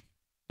head.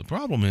 The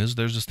problem is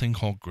there's this thing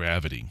called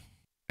gravity.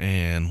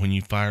 And when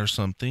you fire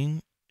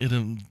something, it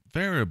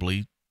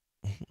invariably,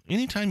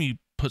 anytime you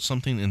put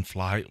something in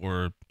flight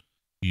or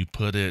you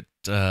put it,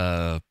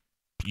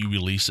 you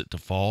release it to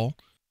fall,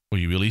 or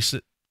you release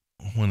it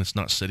when it's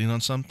not sitting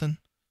on something,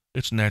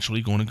 it's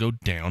naturally going to go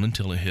down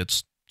until it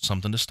hits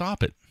something to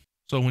stop it.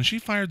 So when she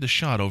fired the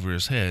shot over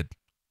his head,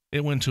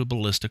 it went to a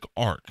ballistic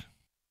arc.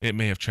 It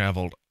may have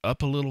traveled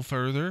up a little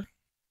further,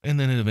 and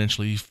then it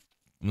eventually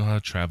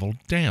traveled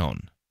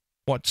down.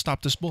 What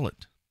stopped this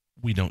bullet?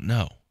 We don't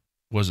know.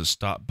 Was it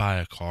stopped by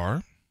a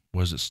car?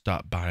 Was it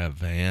stopped by a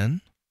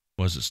van?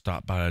 Was it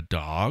stopped by a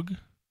dog?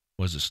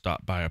 Was it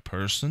stopped by a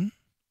person?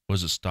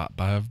 Was it stopped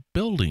by a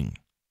building?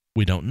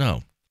 We don't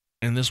know.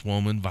 And this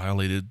woman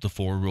violated the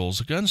 4 rules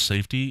of gun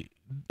safety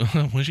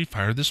when she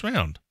fired this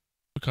round,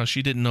 because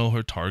she didn't know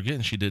her target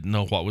and she didn't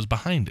know what was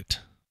behind it.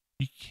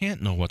 You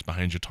can't know what's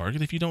behind your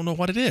target if you don't know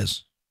what it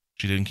is.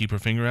 She didn't keep her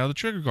finger out of the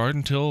trigger guard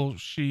until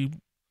she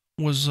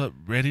was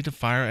ready to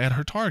fire at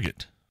her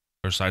target.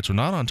 Her sights were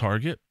not on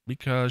target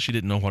because she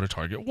didn't know what her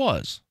target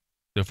was.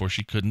 Therefore,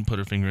 she couldn't put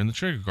her finger in the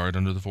trigger guard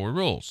under the 4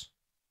 rules.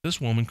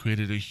 This woman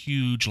created a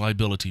huge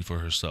liability for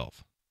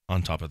herself.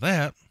 On top of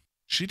that,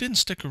 she didn't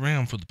stick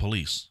around for the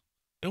police.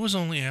 It was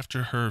only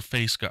after her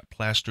face got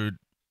plastered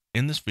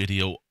in this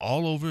video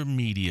all over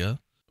media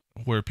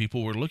where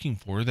people were looking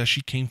for her that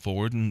she came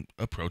forward and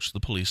approached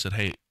the police and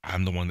said, hey,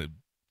 I'm the one that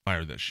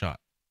fired that shot.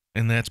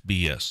 And that's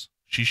BS.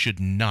 She should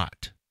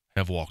not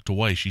have walked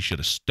away. She should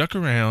have stuck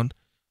around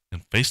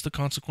and faced the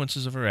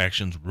consequences of her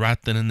actions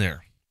right then and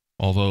there.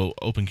 Although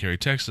Open Carry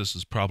Texas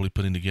is probably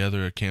putting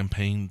together a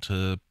campaign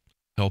to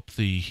help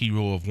the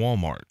hero of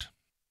Walmart.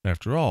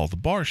 After all, the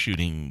bar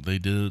shooting they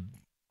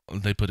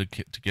put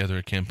together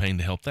a campaign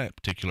to help that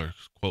particular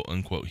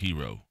quote-unquote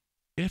hero.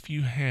 If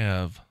you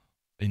have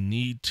a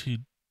need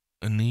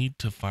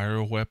to fire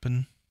a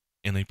weapon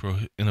in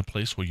a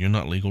place where you're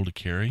not legal to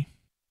carry,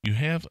 you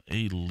have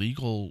a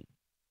legal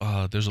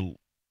there's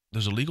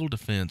a legal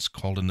defense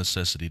called a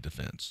necessity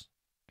defense,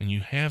 and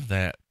you have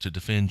that to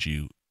defend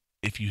you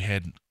if you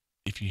had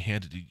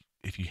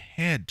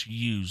to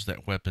use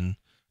that weapon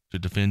to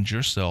defend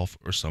yourself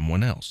or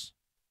someone else.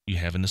 You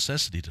have a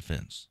necessity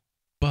defense.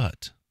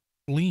 But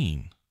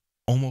fleeing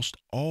almost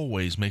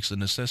always makes a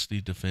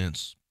necessity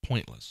defense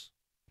pointless.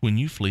 When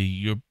you flee,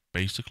 you're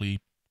basically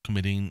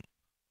committing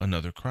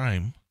another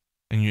crime,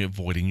 and you're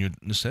avoiding your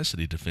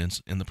necessity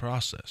defense in the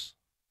process.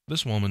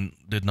 This woman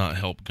did not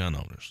help gun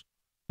owners.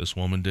 This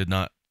woman did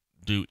not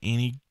do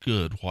any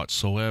good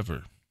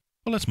whatsoever.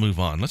 Well, let's move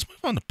on. Let's move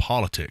on to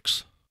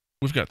politics.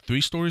 We've got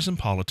 3 stories in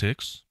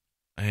politics,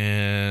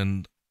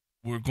 and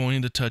we're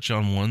going to touch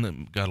on one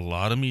that got a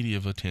lot of media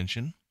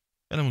attention,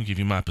 and I'm going to give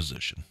you my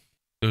position.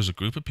 There's a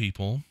group of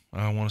people,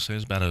 I want to say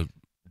it's about a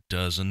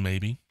dozen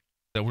maybe,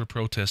 that were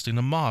protesting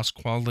a mosque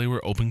while they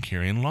were open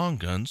carrying long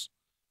guns,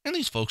 and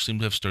these folks seem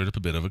to have stirred up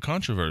a bit of a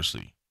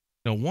controversy.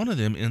 Now, one of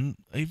them in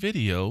a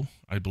video,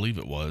 I believe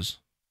it was,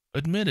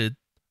 admitted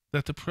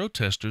that the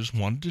protesters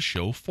wanted to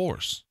show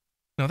force.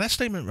 Now, that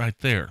statement right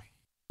there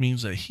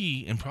means that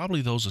he, and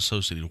probably those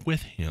associated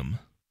with him,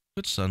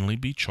 could suddenly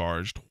be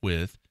charged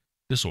with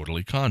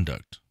disorderly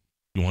conduct.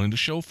 You wanting to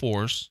show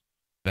force,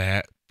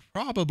 that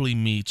probably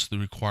meets the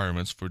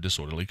requirements for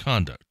disorderly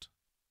conduct.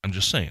 I'm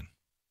just saying,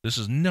 this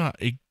is not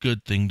a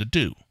good thing to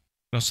do.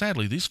 Now,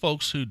 sadly, these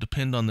folks who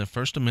depend on their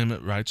First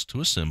Amendment rights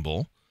to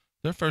assemble,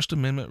 their First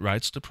Amendment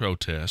rights to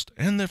protest,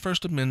 and their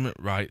First Amendment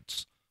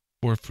rights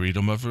for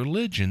freedom of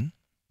religion,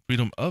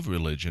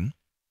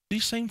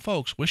 these same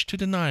folks wish to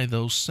deny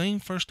those same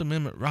First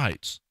Amendment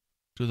rights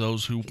to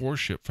those who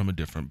worship from a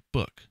different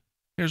book.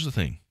 Here's the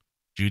thing.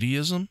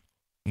 Judaism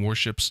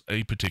worships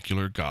a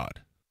particular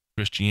God.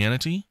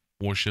 Christianity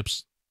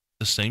worships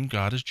the same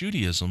God as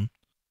Judaism.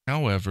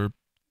 However,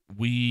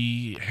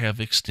 we have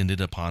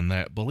extended upon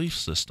that belief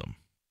system.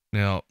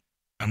 Now,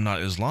 I'm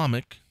not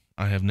Islamic.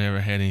 I have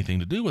never had anything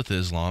to do with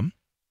Islam,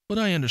 but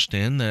I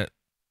understand that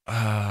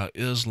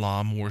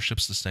Islam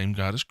worships the same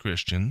God as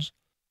Christians,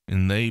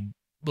 and they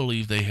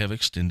believe they have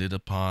extended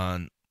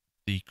upon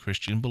the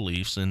Christian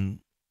beliefs and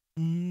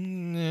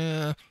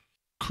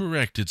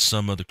corrected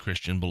some of the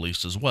Christian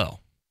beliefs as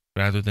well.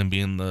 Rather than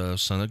being the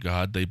Son of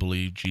God, they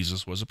believe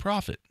Jesus was a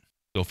prophet.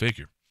 Go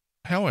figure.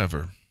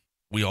 However,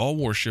 we all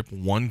worship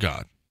one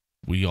God.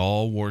 We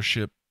all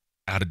worship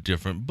out of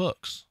different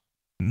books.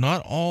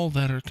 Not all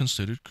that are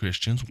considered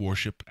Christians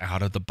worship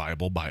out of the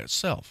Bible by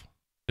itself.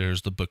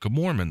 There's the Book of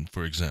Mormon,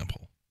 for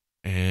example.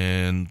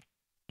 And,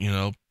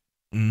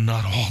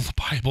 not all the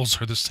Bibles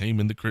are the same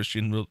in the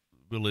Christian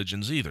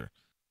religions either.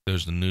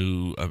 There's the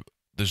new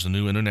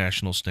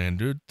International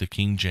Standard, the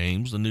King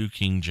James, the New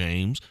King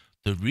James,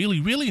 the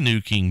really, really New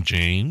King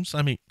James.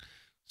 I mean,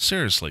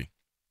 seriously,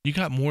 you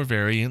got more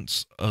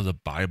variants of the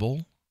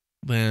Bible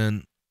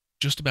than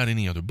just about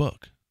any other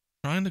book.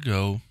 Trying to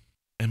go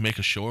and make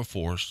a show of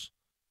force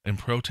and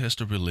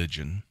protest a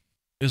religion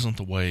isn't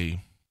the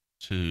way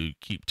to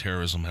keep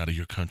terrorism out of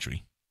your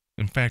country.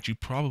 In fact, you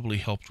probably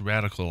helped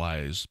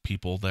radicalize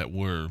people they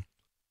were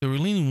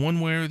leaning one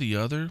way or the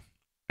other,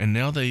 and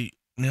now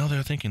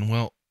they're thinking,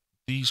 well,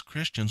 these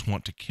Christians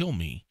want to kill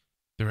me.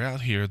 They're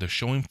out here, they're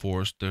showing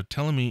force, they're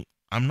telling me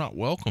I'm not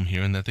welcome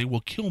here and that they will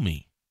kill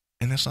me.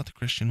 And that's not the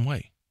Christian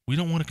way. We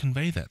don't want to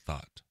convey that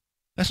thought.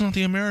 That's not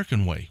the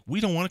American way.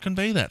 We don't want to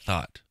convey that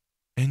thought.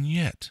 And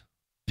yet,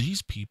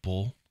 these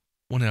people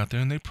went out there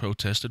and they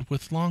protested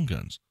with long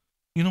guns.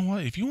 You know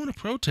what? If you want to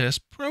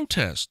protest,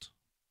 protest.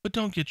 But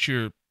don't get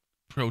your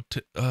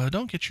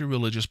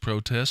religious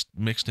protest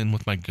mixed in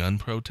with my gun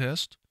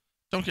protest.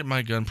 Don't get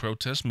my gun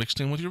protest mixed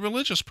in with your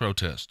religious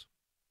protest.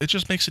 It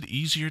just makes it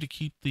easier to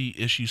keep the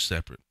issues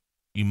separate.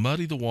 You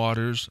muddy the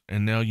waters,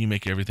 and now you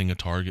make everything a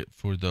target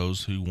for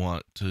those who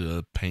want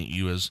to paint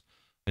you as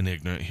an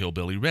ignorant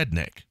hillbilly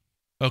redneck.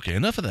 Okay,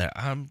 enough of that.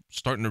 I'm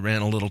starting to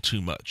rant a little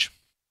too much.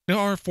 Now,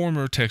 our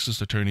former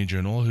Texas Attorney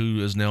General, who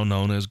is now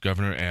known as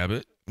Governor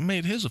Abbott,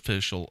 made his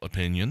official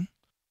opinion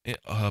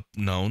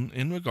known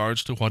in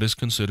regards to what is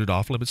considered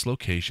off-limits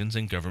locations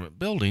in government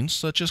buildings,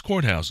 such as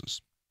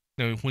courthouses.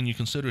 Now, when you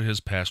consider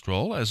his past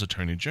role as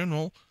Attorney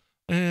General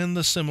and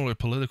the similar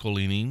political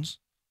leanings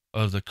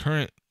of the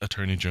current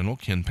Attorney General,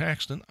 Ken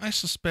Paxton, I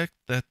suspect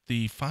that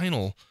the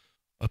final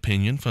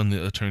opinion from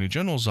the Attorney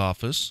General's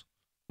office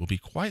will be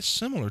quite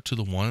similar to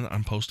the one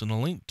I'm posting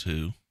a link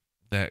to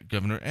that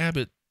Governor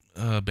Abbott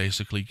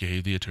basically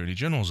gave the Attorney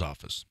General's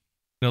office.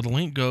 Now, the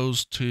link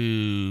goes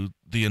to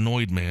the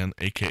Annoyed Man,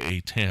 a.k.a.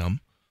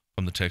 Tam,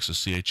 from the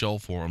Texas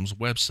CHL Forum's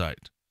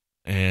website.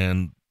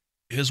 And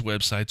his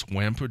website's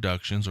Wham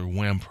Productions, or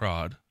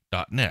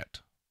whamprod.net.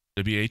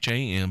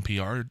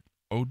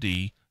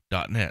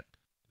 WHAMPROD.net.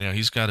 Now,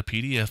 he's got a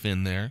PDF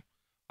in there.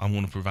 I'm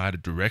going to provide a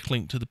direct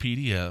link to the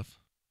PDF. If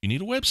you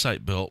need a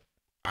website built,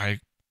 I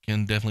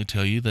can definitely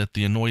tell you that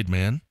The Annoyed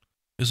Man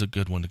is a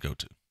good one to go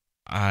to.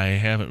 I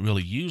haven't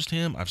really used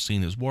him. I've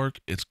seen his work.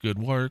 It's good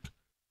work.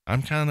 I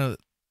kind of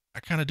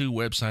do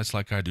websites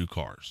like I do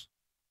cars.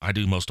 I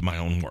do most of my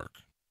own work.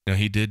 Now,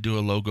 he did do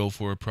a logo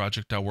for a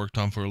project I worked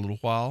on for a little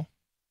while.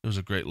 It was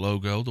a great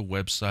logo. The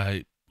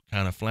website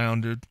kind of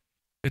floundered.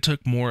 It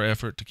took more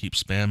effort to keep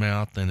spam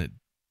out than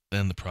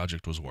the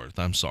project was worth.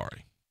 I'm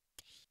sorry.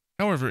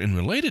 However, in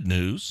related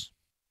news,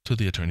 to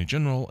the Attorney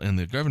General and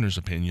the Governor's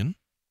opinion,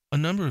 a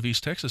number of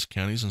East Texas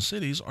counties and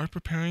cities are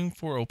preparing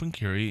for open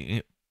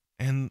carry,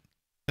 and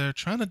they're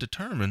trying to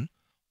determine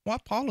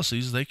what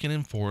policies they can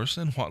enforce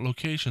and what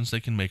locations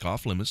they can make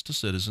off limits to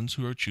citizens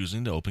who are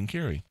choosing to open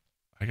carry.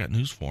 I got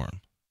news for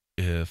them.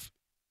 If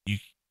you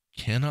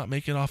cannot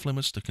make it off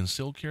limits to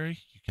concealed carry,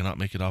 you cannot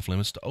make it off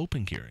limits to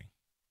open carry.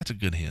 That's a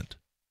good hint.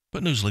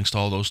 But news links to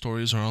all those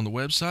stories are on the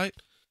website.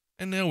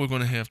 And now we're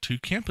going to have 2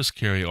 campus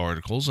carry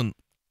articles. And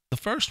the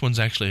first one's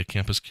actually a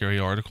campus carry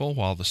article,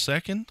 while the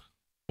second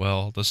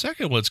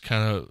one's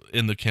kind of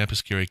in the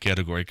campus carry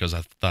category because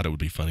I thought it would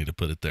be funny to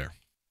put it there.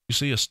 You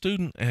see, a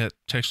student at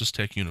Texas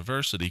Tech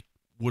University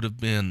would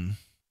have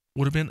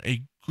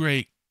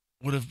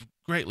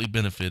greatly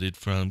benefited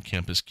from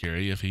campus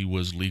carry if he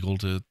was legal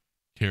to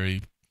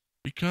carry,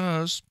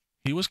 because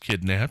he was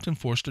kidnapped and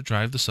forced to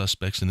drive the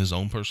suspects in his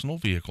own personal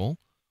vehicle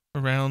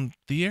around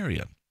the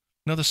area.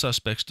 Now, the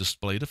suspects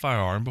displayed a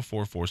firearm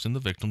before forcing the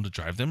victim to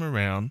drive them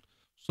around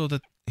so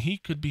that he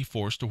could be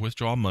forced to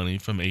withdraw money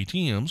from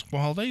ATMs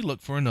while they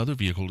looked for another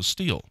vehicle to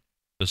steal.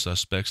 The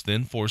suspects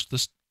then forced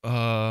the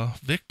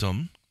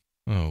victim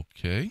to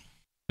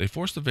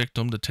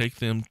take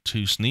them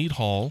to Sneed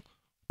Hall,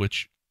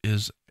 which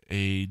is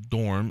a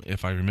dorm,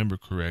 if I remember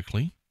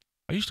correctly.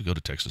 I used to go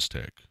to Texas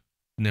Tech.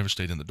 Never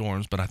stayed in the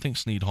dorms, but I think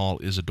Sneed Hall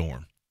is a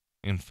dorm.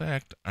 In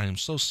fact, I am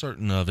so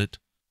certain of it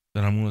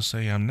that I'm going to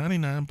say I'm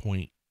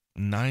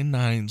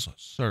 99.99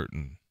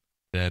 certain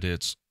that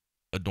it's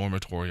a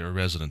dormitory or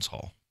residence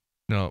hall.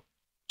 Now,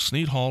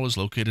 Sneed Hall is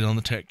located on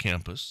the Tech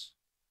campus,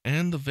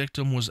 and the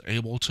victim was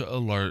able to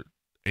alert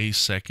a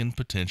second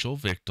potential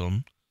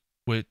victim,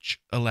 which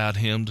allowed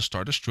him to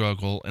start a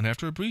struggle, and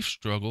after a brief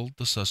struggle,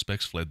 the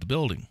suspects fled the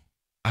building.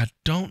 I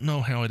don't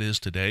know how it is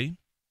today,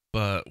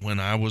 but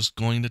when I was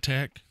going to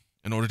Tech,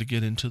 in order to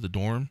get into the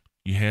dorm,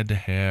 you had to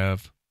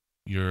have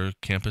your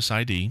campus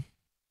ID.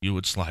 You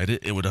would slide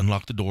it. It would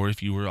unlock the door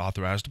if you were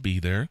authorized to be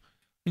there,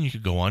 and you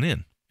could go on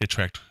in. It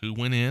tracked who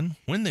went in,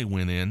 when they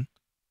went in,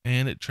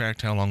 and it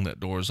tracked how long that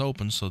door is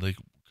open so they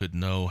could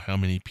know how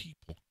many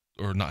people,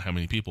 or not how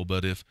many people,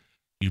 but if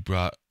you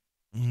brought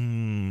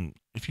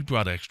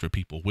extra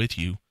people with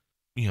you,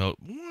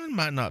 one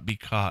might not be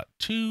caught,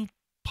 2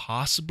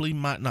 possibly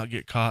might not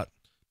get caught,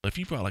 but if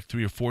you brought like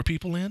 3 or 4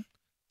 people in,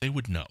 they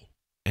would know.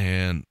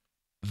 And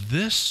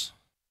this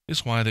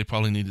is why they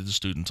probably needed the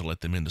student to let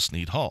them into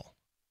Sneed Hall.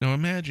 Now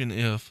imagine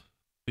if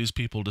these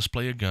people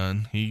display a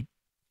gun, he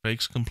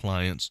fakes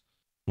compliance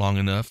long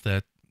enough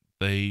that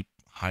they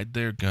hide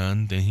their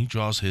gun, then he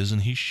draws his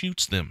and he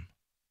shoots them.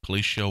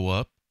 Police show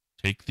up,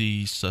 take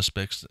the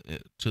suspects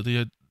to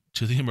the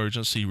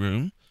emergency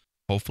room.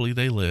 Hopefully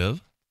they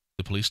live.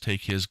 The police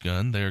take his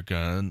gun, their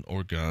gun,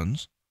 or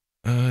guns.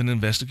 An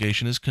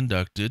investigation is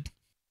conducted.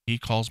 He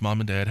calls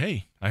mom and dad,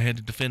 "Hey, I had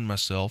to defend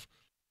myself.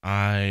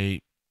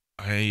 I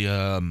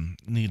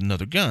need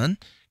another gun.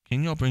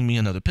 Can y'all bring me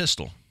another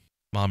pistol?"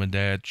 Mom and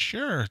dad,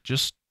 "Sure,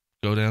 just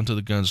go down to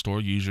the gun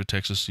store, use your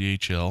Texas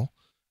CHL,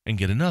 and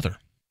get another."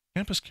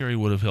 Campus carry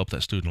would have helped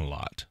that student a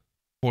lot.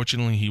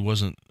 Fortunately, he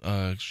wasn't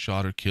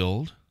shot or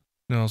killed.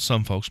 Now,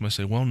 some folks may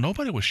say, well,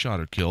 nobody was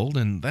shot or killed,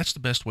 and that's the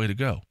best way to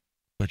go.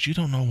 But you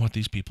don't know what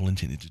these people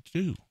intended to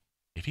do.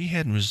 If he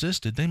hadn't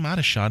resisted, they might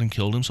have shot and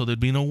killed him so there'd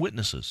be no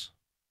witnesses.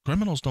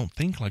 Criminals don't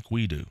think like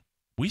we do.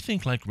 We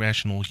think like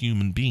rational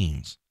human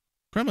beings.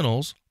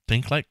 Criminals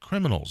think like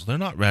criminals. They're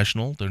not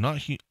rational,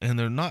 and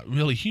they're not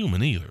really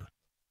human either.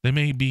 They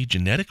may be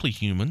genetically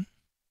human,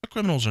 but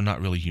criminals are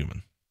not really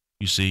human.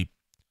 You see,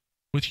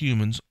 with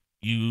humans,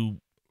 you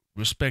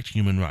respect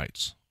human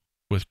rights.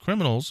 With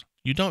criminals,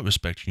 you don't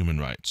respect human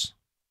rights.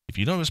 If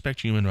you don't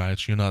respect human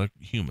rights, you're not a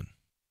human.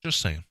 Just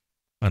saying.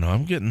 I know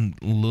I'm getting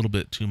a little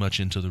bit too much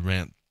into the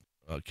rant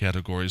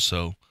category,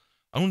 so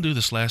I'm going to do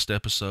this last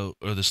episode,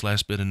 or this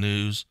last bit of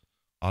news.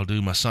 I'll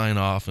do my sign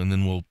off, and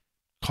then we'll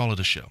call it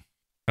a show.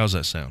 How's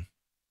that sound?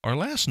 Our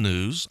last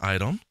news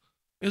item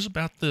is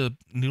about the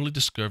newly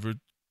discovered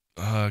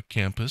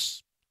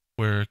campus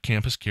where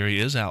campus carry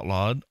is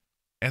outlawed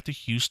at the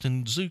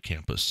Houston Zoo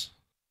campus.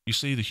 You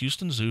see, the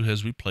Houston Zoo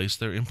has replaced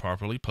their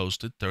improperly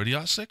posted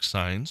 30-06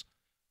 signs,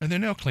 and they're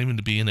now claiming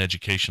to be an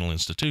educational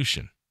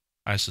institution.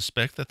 I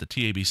suspect that the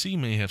TABC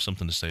may have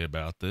something to say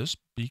about this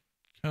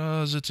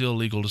because it's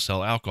illegal to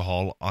sell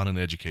alcohol on an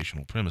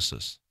educational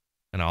premises.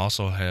 And I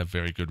also have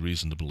very good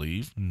reason to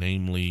believe,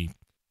 namely,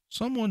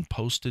 someone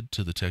posted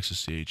to the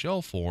Texas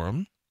CHL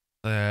forum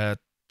that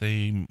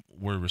they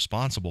were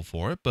responsible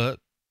for it, but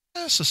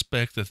I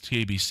suspect that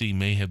the TABC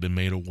may have been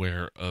made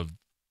aware of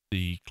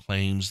the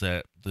claims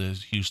that the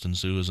Houston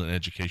Zoo is an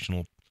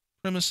educational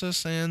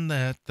premises and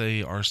that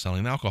they are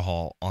selling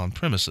alcohol on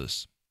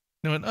premises.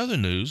 Now, in other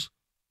news,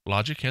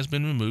 Logic has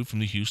been removed from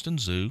the Houston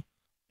Zoo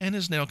and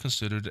is now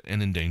considered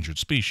an endangered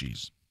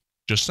species.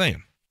 Just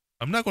saying.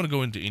 I'm not going to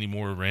go into any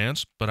more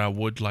rants, but I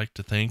would like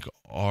to thank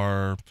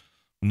our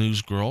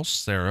news girl,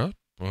 Sarah.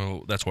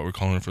 Well, that's what we're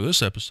calling her for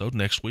this episode.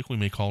 Next week, we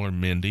may call her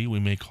Mindy. We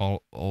may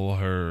call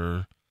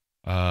her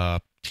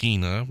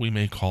Tina. We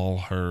may call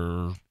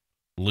her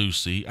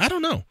Lucy. I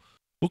don't know.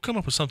 We'll come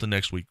up with something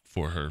next week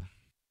for her.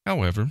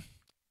 However,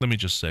 let me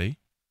just say,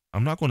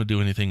 I'm not going to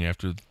do anything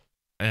after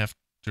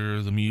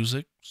the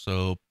music.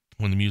 So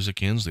when the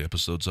music ends, the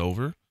episode's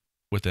over.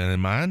 With that in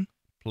mind,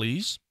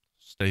 please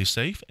stay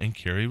safe and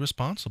carry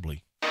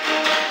responsibly.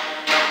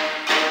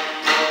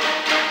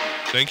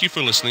 Thank you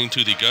for listening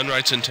to the Gun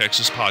Rights in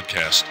Texas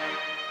podcast.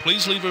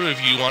 Please leave a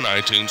review on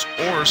iTunes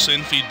or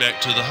send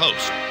feedback to the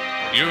host.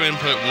 Your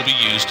input will be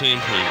used to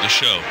improve the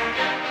show.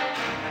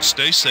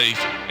 Stay safe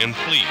and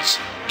please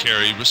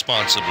carry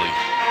responsibly.